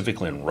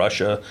 specifically in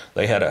Russia.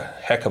 They had a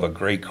heck of a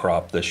great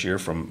crop this year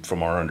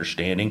from our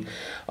understanding.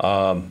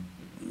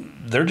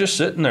 They're just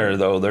sitting there,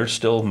 though. They're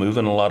still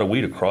moving a lot of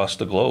wheat across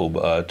the globe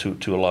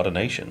to a lot of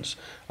nations,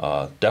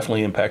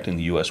 definitely impacting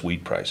the U.S.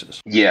 wheat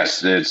prices.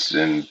 Yes, it's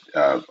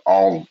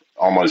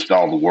almost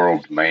all the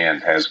world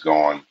demand has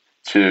gone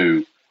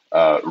to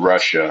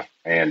Russia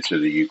and to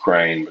the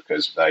Ukraine,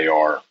 because they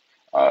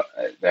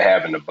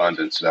have an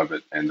abundance of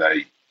it, and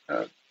they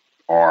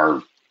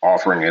are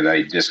offering it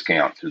a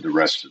discount to the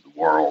rest of the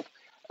world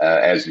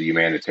as the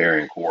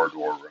humanitarian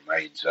corridor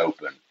remains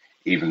open.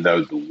 Even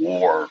though the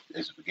war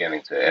is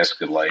beginning to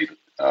escalate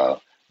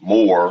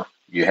more,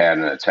 you had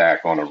an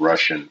attack on a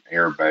Russian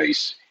air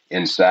base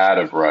inside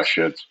of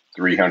Russia,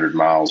 300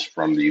 miles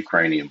from the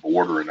Ukrainian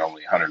border and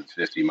only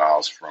 150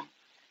 miles from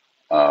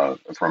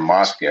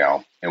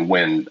Moscow. And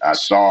when I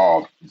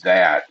saw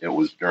that, it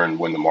was during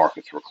when the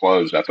markets were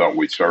closed. I thought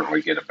we'd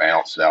certainly get a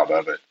bounce out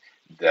of it,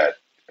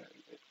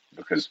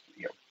 because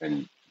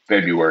in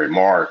February,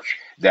 March,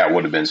 that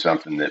would have been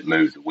something that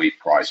moved the wheat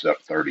price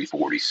up 30,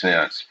 40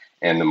 cents.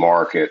 And the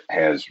market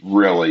has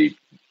really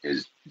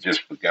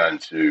just begun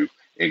to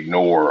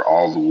ignore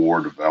all the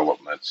war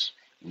developments,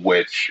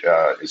 which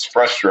is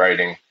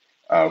frustrating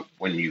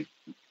when you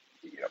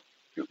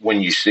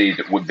see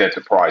that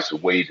the price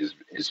of wheat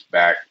is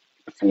back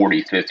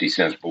 40, 50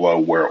 cents below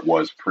where it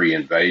was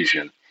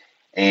pre-invasion.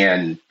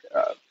 And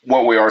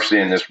what we are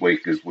seeing this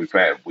week is we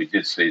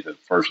did see the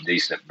first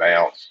decent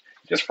bounce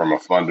just from a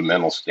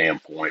fundamental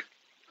standpoint,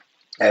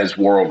 as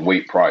world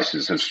wheat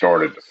prices have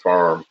started to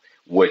firm,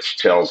 which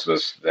tells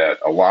us that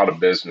a lot of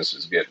business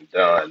is getting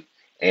done,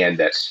 and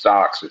that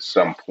stocks at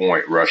some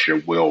point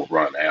Russia will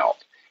run out.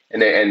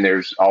 And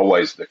there's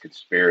always the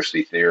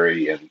conspiracy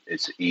theory, and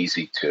it's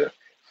easy to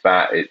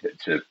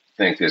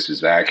think this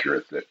is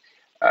accurate, that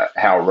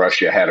how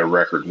Russia had a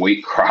record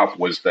wheat crop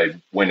was they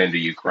went into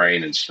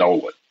Ukraine and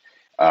stole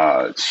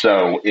it.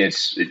 So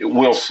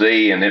we'll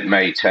see, and it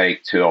may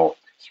take till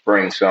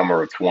spring,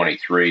 summer of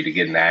 23 to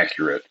get an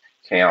accurate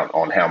count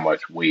on how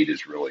much wheat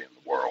is really in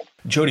the world.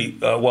 Jody,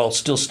 while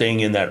still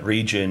staying in that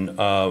region,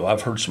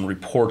 I've heard some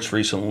reports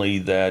recently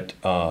that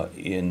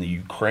in the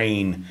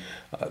Ukraine,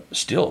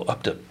 still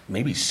up to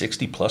maybe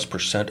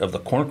 60+% of the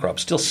corn crop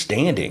still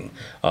standing.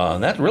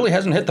 That really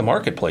hasn't hit the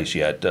marketplace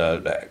yet.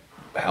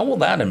 How will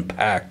that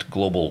impact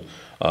global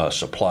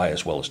supply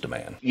as well as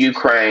demand?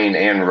 Ukraine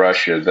and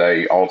Russia,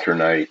 they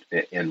alternate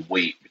in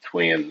wheat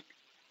between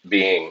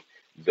being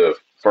the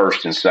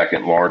first and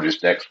second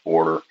largest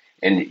exporter,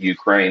 and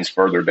Ukraine's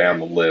further down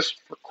the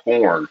list for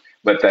corn,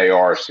 but they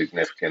are a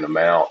significant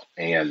amount.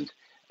 And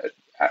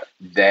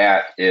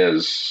that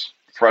is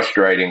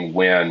frustrating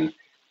when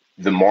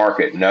the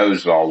market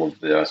knows all of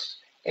this,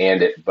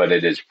 but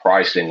it is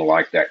pricing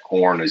like that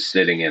corn is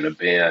sitting in a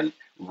bin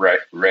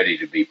ready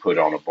to be put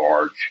on a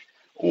barge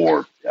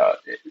or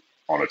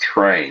on a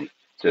train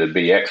to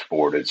be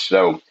exported.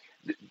 So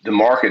the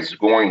market's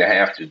going to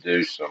have to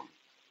do some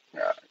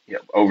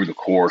over the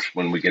course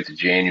when we get the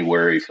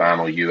January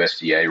final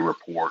USDA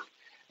report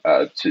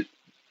to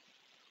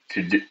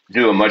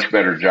do a much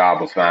better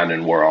job of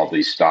finding where all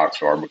these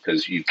stocks are,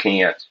 because you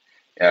can't,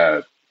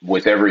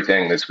 with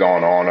everything that's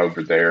gone on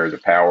over there, the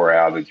power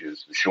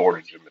outages, the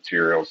shortage of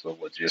materials, the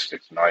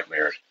logistics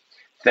nightmares,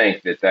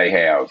 think that they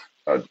have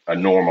a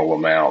normal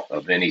amount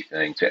of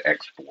anything to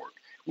export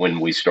when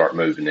we start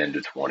moving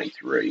into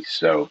 23.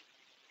 So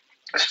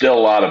still a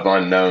lot of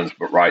unknowns,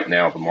 but right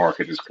now the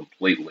market has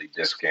completely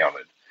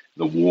discounted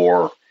the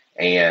war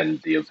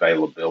and the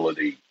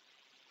availability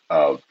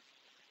of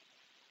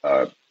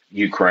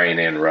Ukraine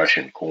and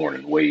Russian corn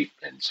and wheat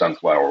and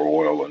sunflower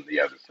oil and the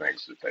other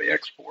things that they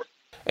export.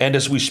 And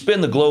as we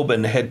spin the globe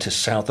and head to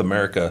South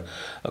America,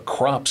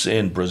 crops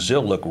in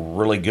Brazil look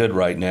really good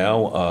right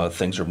now.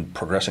 Things are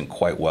progressing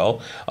quite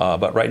well.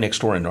 But right next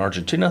door in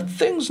Argentina,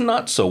 things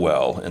not so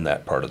well in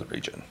that part of the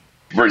region.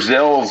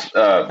 Brazil's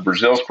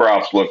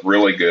crops look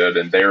really good,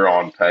 and they're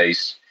on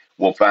pace.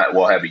 We'll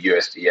have a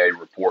USDA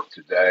report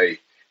today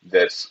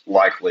that's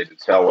likely to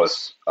tell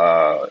us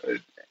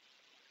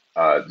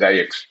they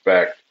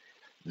expect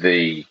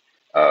the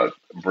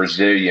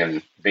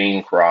Brazilian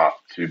bean crop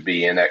to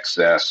be in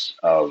excess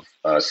of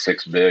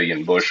 6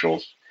 billion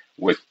bushels,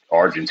 with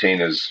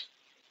Argentina's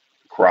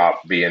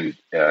crop being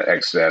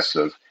excess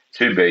of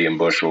 2 billion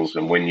bushels.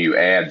 And when you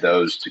add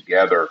those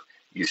together,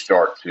 you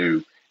start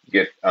to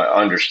get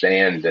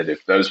understand that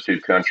if those two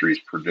countries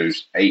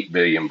produce 8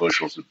 billion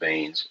bushels of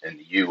beans, and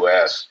the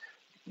U.S.,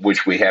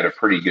 which we had a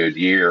pretty good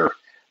year,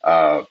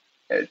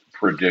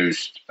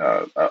 produced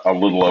a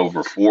little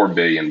over 4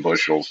 billion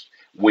bushels,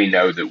 we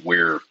know that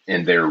we're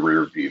in their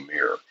rearview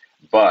mirror.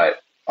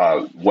 But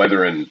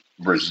weather in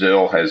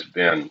Brazil has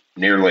been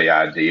nearly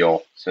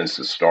ideal since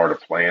the start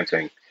of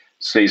planting.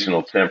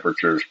 Seasonal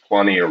temperatures,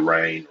 plenty of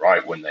rain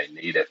right when they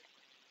need it.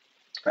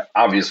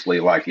 Obviously,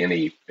 like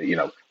any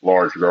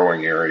large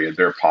growing area,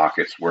 there are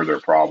pockets where there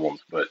are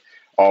problems, but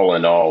all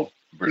in all,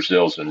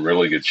 Brazil's in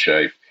really good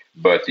shape.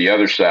 But the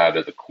other side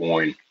of the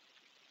coin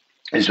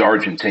is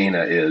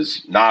Argentina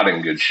is not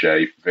in good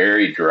shape,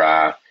 very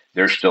dry.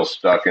 They're still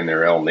stuck in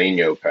their El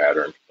Nino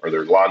pattern, or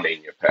their La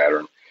Nina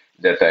pattern,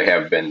 that they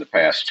have been the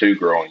past two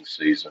growing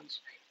seasons.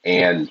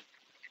 And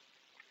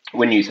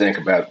when you think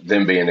about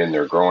them being in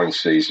their growing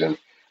season,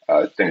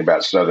 think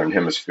about Southern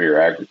Hemisphere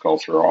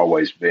agriculture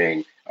always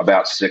being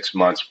about 6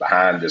 months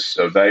behind us.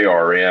 So they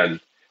are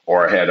in,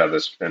 or ahead of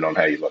us, depending on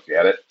how you look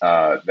at it.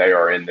 They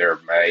are in their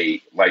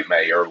late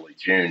May, early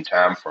June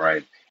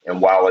timeframe.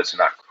 And while it's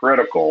not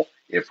critical,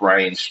 if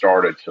rain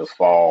started to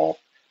fall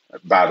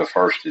by the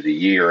first of the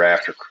year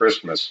after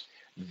Christmas,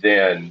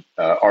 then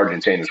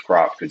Argentina's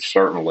crop could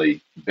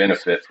certainly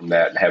benefit from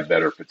that and have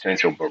better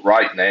potential. But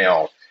right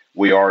now,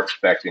 we are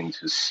expecting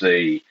to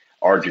see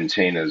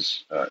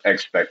Argentina's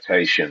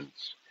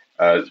expectations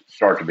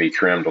start to be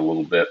trimmed a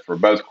little bit for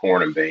both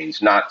corn and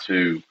beans, not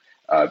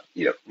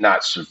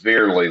not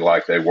severely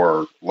like they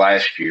were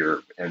last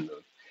year in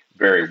the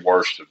very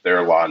worst of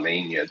their La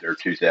Nina, their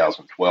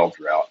 2012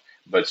 drought.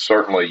 But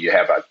certainly you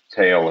have a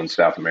tale in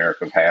South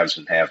America of haves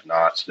and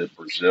have-nots, that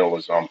Brazil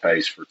is on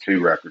pace for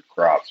 2 record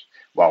crops,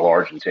 while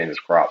Argentina's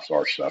crops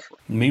are suffering.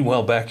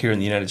 Meanwhile, back here in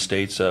the United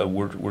States,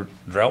 we're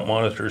drought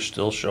monitors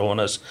still showing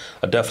us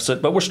a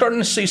deficit, but we're starting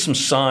to see some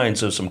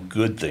signs of some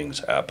good things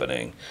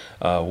happening.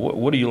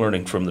 What are you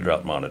learning from the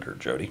drought monitor,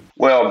 Jody?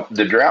 Well,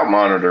 the drought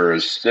monitor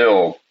is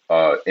still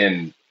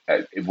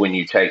when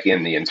you take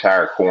in the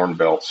entire Corn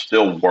Belt,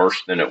 still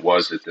worse than it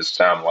was at this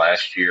time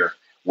last year.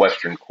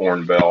 Western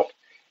Corn Belt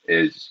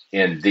is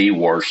in the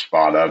worst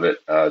spot of it.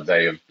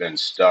 They have been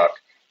stuck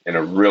in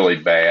a really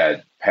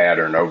bad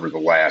pattern over the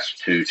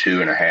last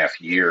 2.5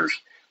 years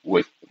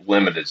with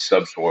limited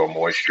subsoil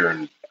moisture.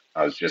 And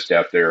I was just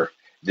out there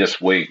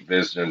this week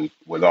visiting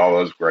with all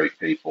those great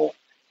people.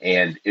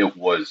 And it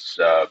was,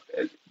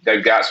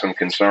 they've got some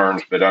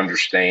concerns, but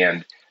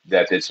understand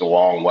that it's a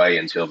long way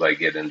until they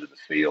get into the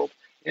field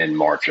in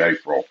March,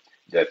 April.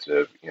 That,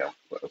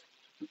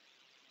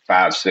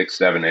 5, 6,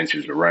 7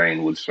 inches of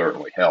rain would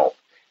certainly help.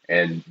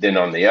 And then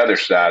on the other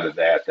side of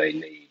that, they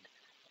need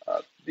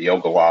the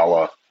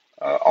Ogallala,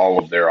 all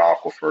of their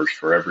aquifers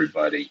for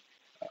everybody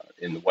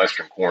in the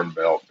Western Corn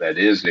Belt that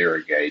is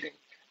irrigating.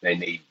 They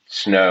need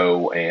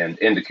snow, and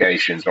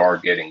indications are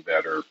getting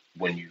better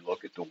when you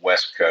look at the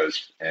West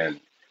Coast and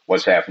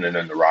what's happening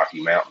in the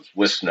Rocky Mountains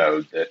with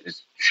snow, that it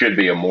should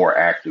be a more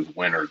active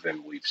winter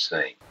than we've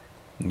seen.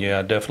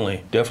 Yeah,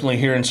 definitely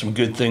hearing some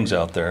good things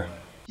out there.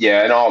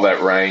 Yeah, and all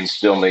that rain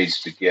still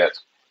needs to get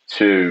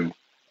to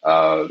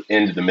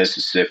into the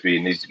Mississippi.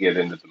 It needs to get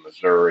into the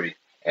Missouri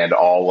and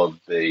all of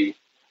the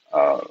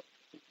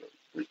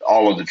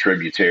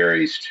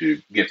tributaries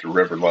to get the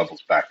river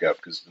levels back up,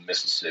 because the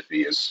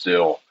Mississippi is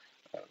still,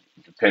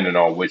 depending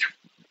on which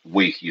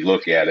week you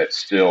look at it,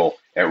 still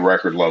at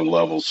record low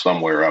levels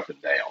somewhere up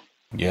and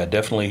down. Yeah,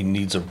 definitely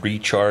needs a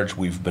recharge.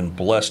 We've been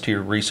blessed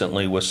here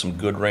recently with some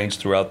good rains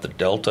throughout the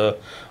Delta.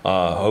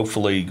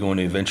 Hopefully going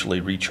to eventually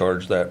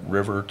recharge that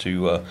river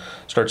to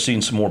start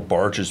seeing some more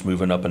barges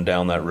moving up and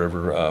down that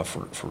river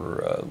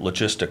for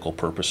logistical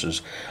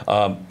purposes.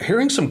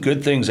 Hearing some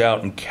good things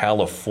out in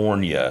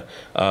California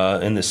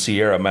in the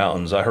Sierra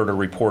Mountains. I heard a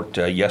report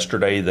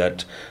yesterday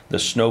that the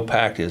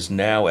snowpack is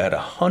now at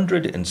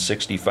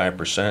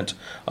 165%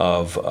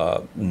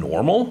 of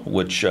normal,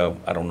 which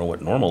I don't know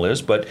what normal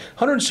is, but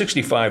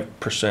 165%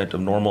 of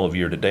normal of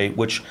year to date,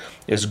 which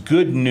is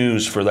good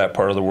news for that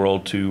part of the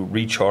world to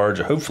recharge,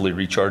 hopefully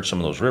recharge some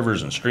of those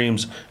rivers and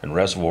streams and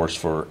reservoirs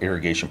for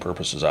irrigation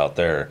purposes out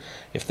there.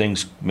 If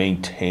things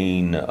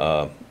maintain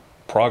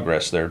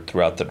progress there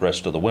throughout the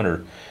rest of the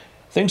winter,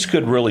 things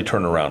could really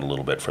turn around a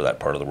little bit for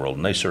that part of the world,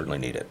 and they certainly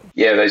need it.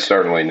 Yeah, they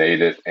certainly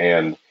need it.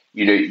 And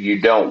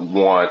you don't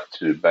want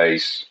to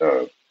base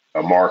a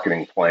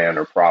marketing plan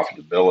or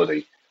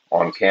profitability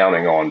on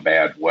counting on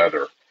bad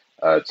weather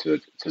to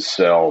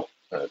sell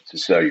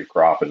your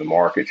crop and to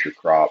market your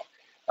crop.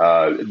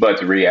 But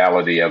the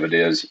reality of it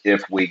is,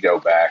 if we go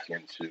back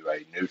into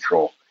a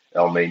neutral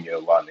El Nino,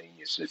 La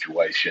Nina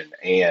situation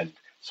and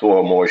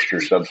soil moisture,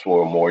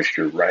 subsoil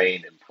moisture,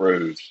 rain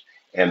improves,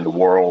 and the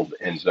world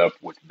ends up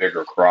with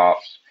bigger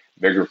crops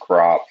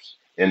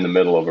in the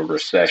middle of a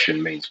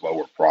recession means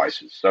lower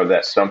prices. So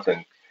that's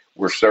something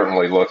we're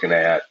certainly looking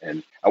at.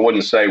 And I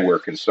wouldn't say we're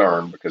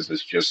concerned, because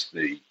it's just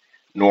the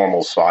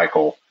normal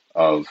cycle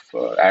of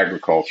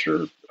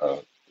agriculture,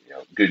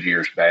 good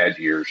years, bad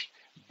years.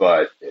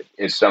 But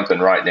it's something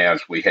right now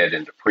as we head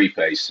into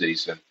prepay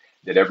season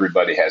that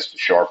everybody has to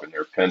sharpen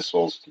their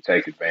pencils to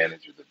take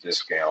advantage of the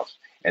discounts,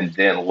 and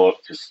then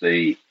look to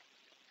see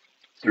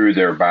through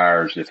their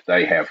buyers if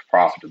they have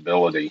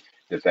profitability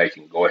that they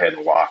can go ahead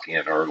and lock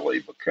in early.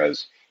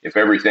 Because if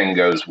everything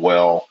goes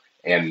well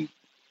and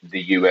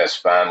the U.S.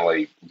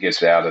 finally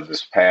gets out of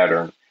this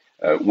pattern,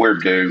 we're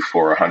due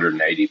for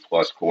 180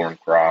 plus corn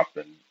crop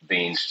and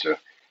beans to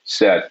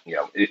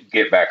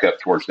get back up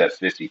towards that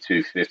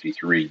 52,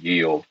 53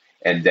 yield,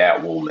 and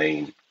that will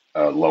mean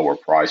lower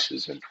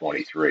prices in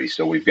 23.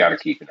 So we've got to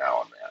keep an eye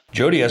on that.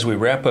 Jody, as we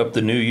wrap up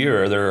the new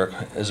year,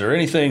 is there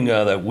anything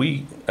that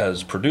we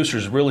as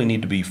producers really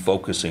need to be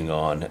focusing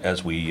on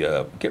as we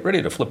get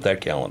ready to flip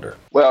that calendar?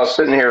 Well,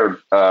 sitting here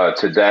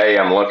today,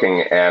 I'm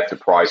looking at the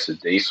price of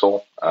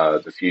diesel.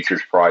 The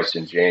futures price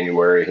in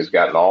January has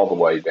gotten all the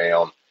way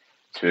down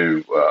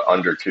to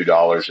under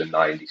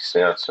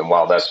 $2.90. And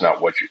while that's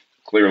not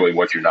clearly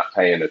what you're not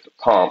paying at the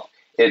pump,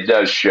 it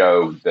does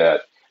show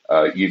that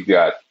you've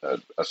got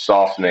a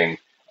softening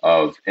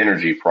of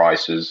energy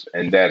prices,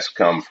 and that's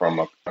come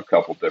from a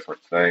couple different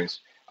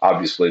things.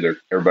 Obviously,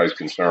 everybody's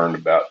concerned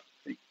about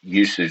the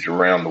usage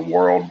around the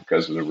world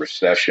because of the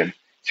recession,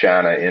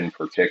 China in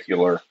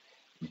particular,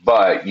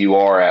 but you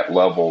are at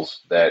levels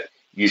that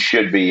you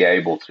should be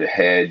able to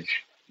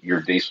hedge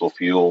your diesel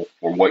fuel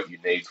for what you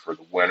need for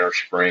the winter,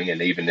 spring,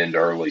 and even into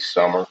early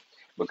summer,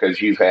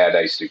 because you've had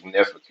a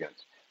significant,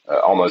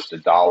 almost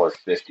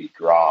 $1.50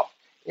 drop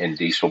in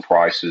diesel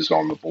prices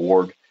on the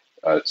board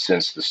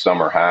since the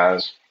summer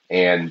highs.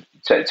 And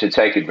to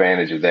take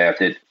advantage of that,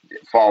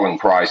 falling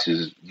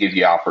prices give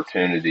you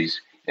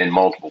opportunities in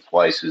multiple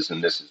places,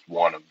 and this is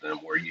one of them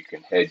where you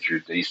can hedge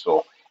your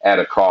diesel at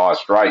a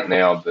cost right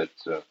now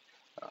that's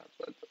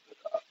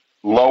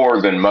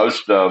lower than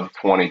most of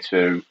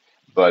 22,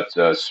 but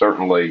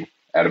certainly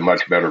at a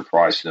much better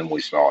price than we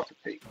saw at the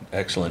peak.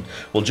 Excellent.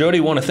 Well, Jody,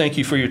 I want to thank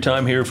you for your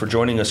time here, for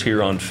joining us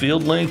here on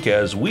FieldLink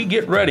as we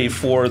get ready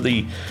for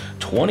the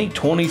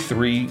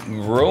 2023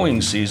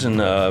 growing season.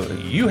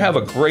 You have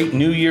a great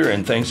new year,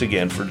 and thanks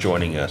again for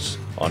joining us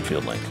on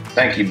FieldLink.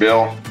 Thank you,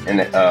 Bill, and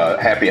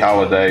happy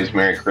holidays,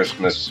 Merry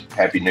Christmas,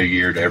 Happy New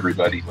Year to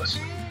everybody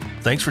listening.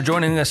 Thanks for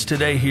joining us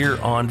today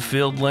here on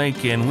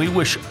FieldLink, and we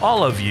wish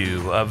all of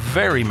you a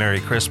very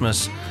Merry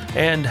Christmas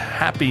and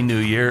Happy New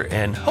Year,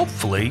 and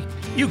hopefully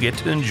you get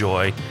to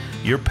enjoy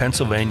your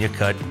Pennsylvania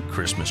cut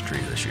Christmas tree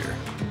this year.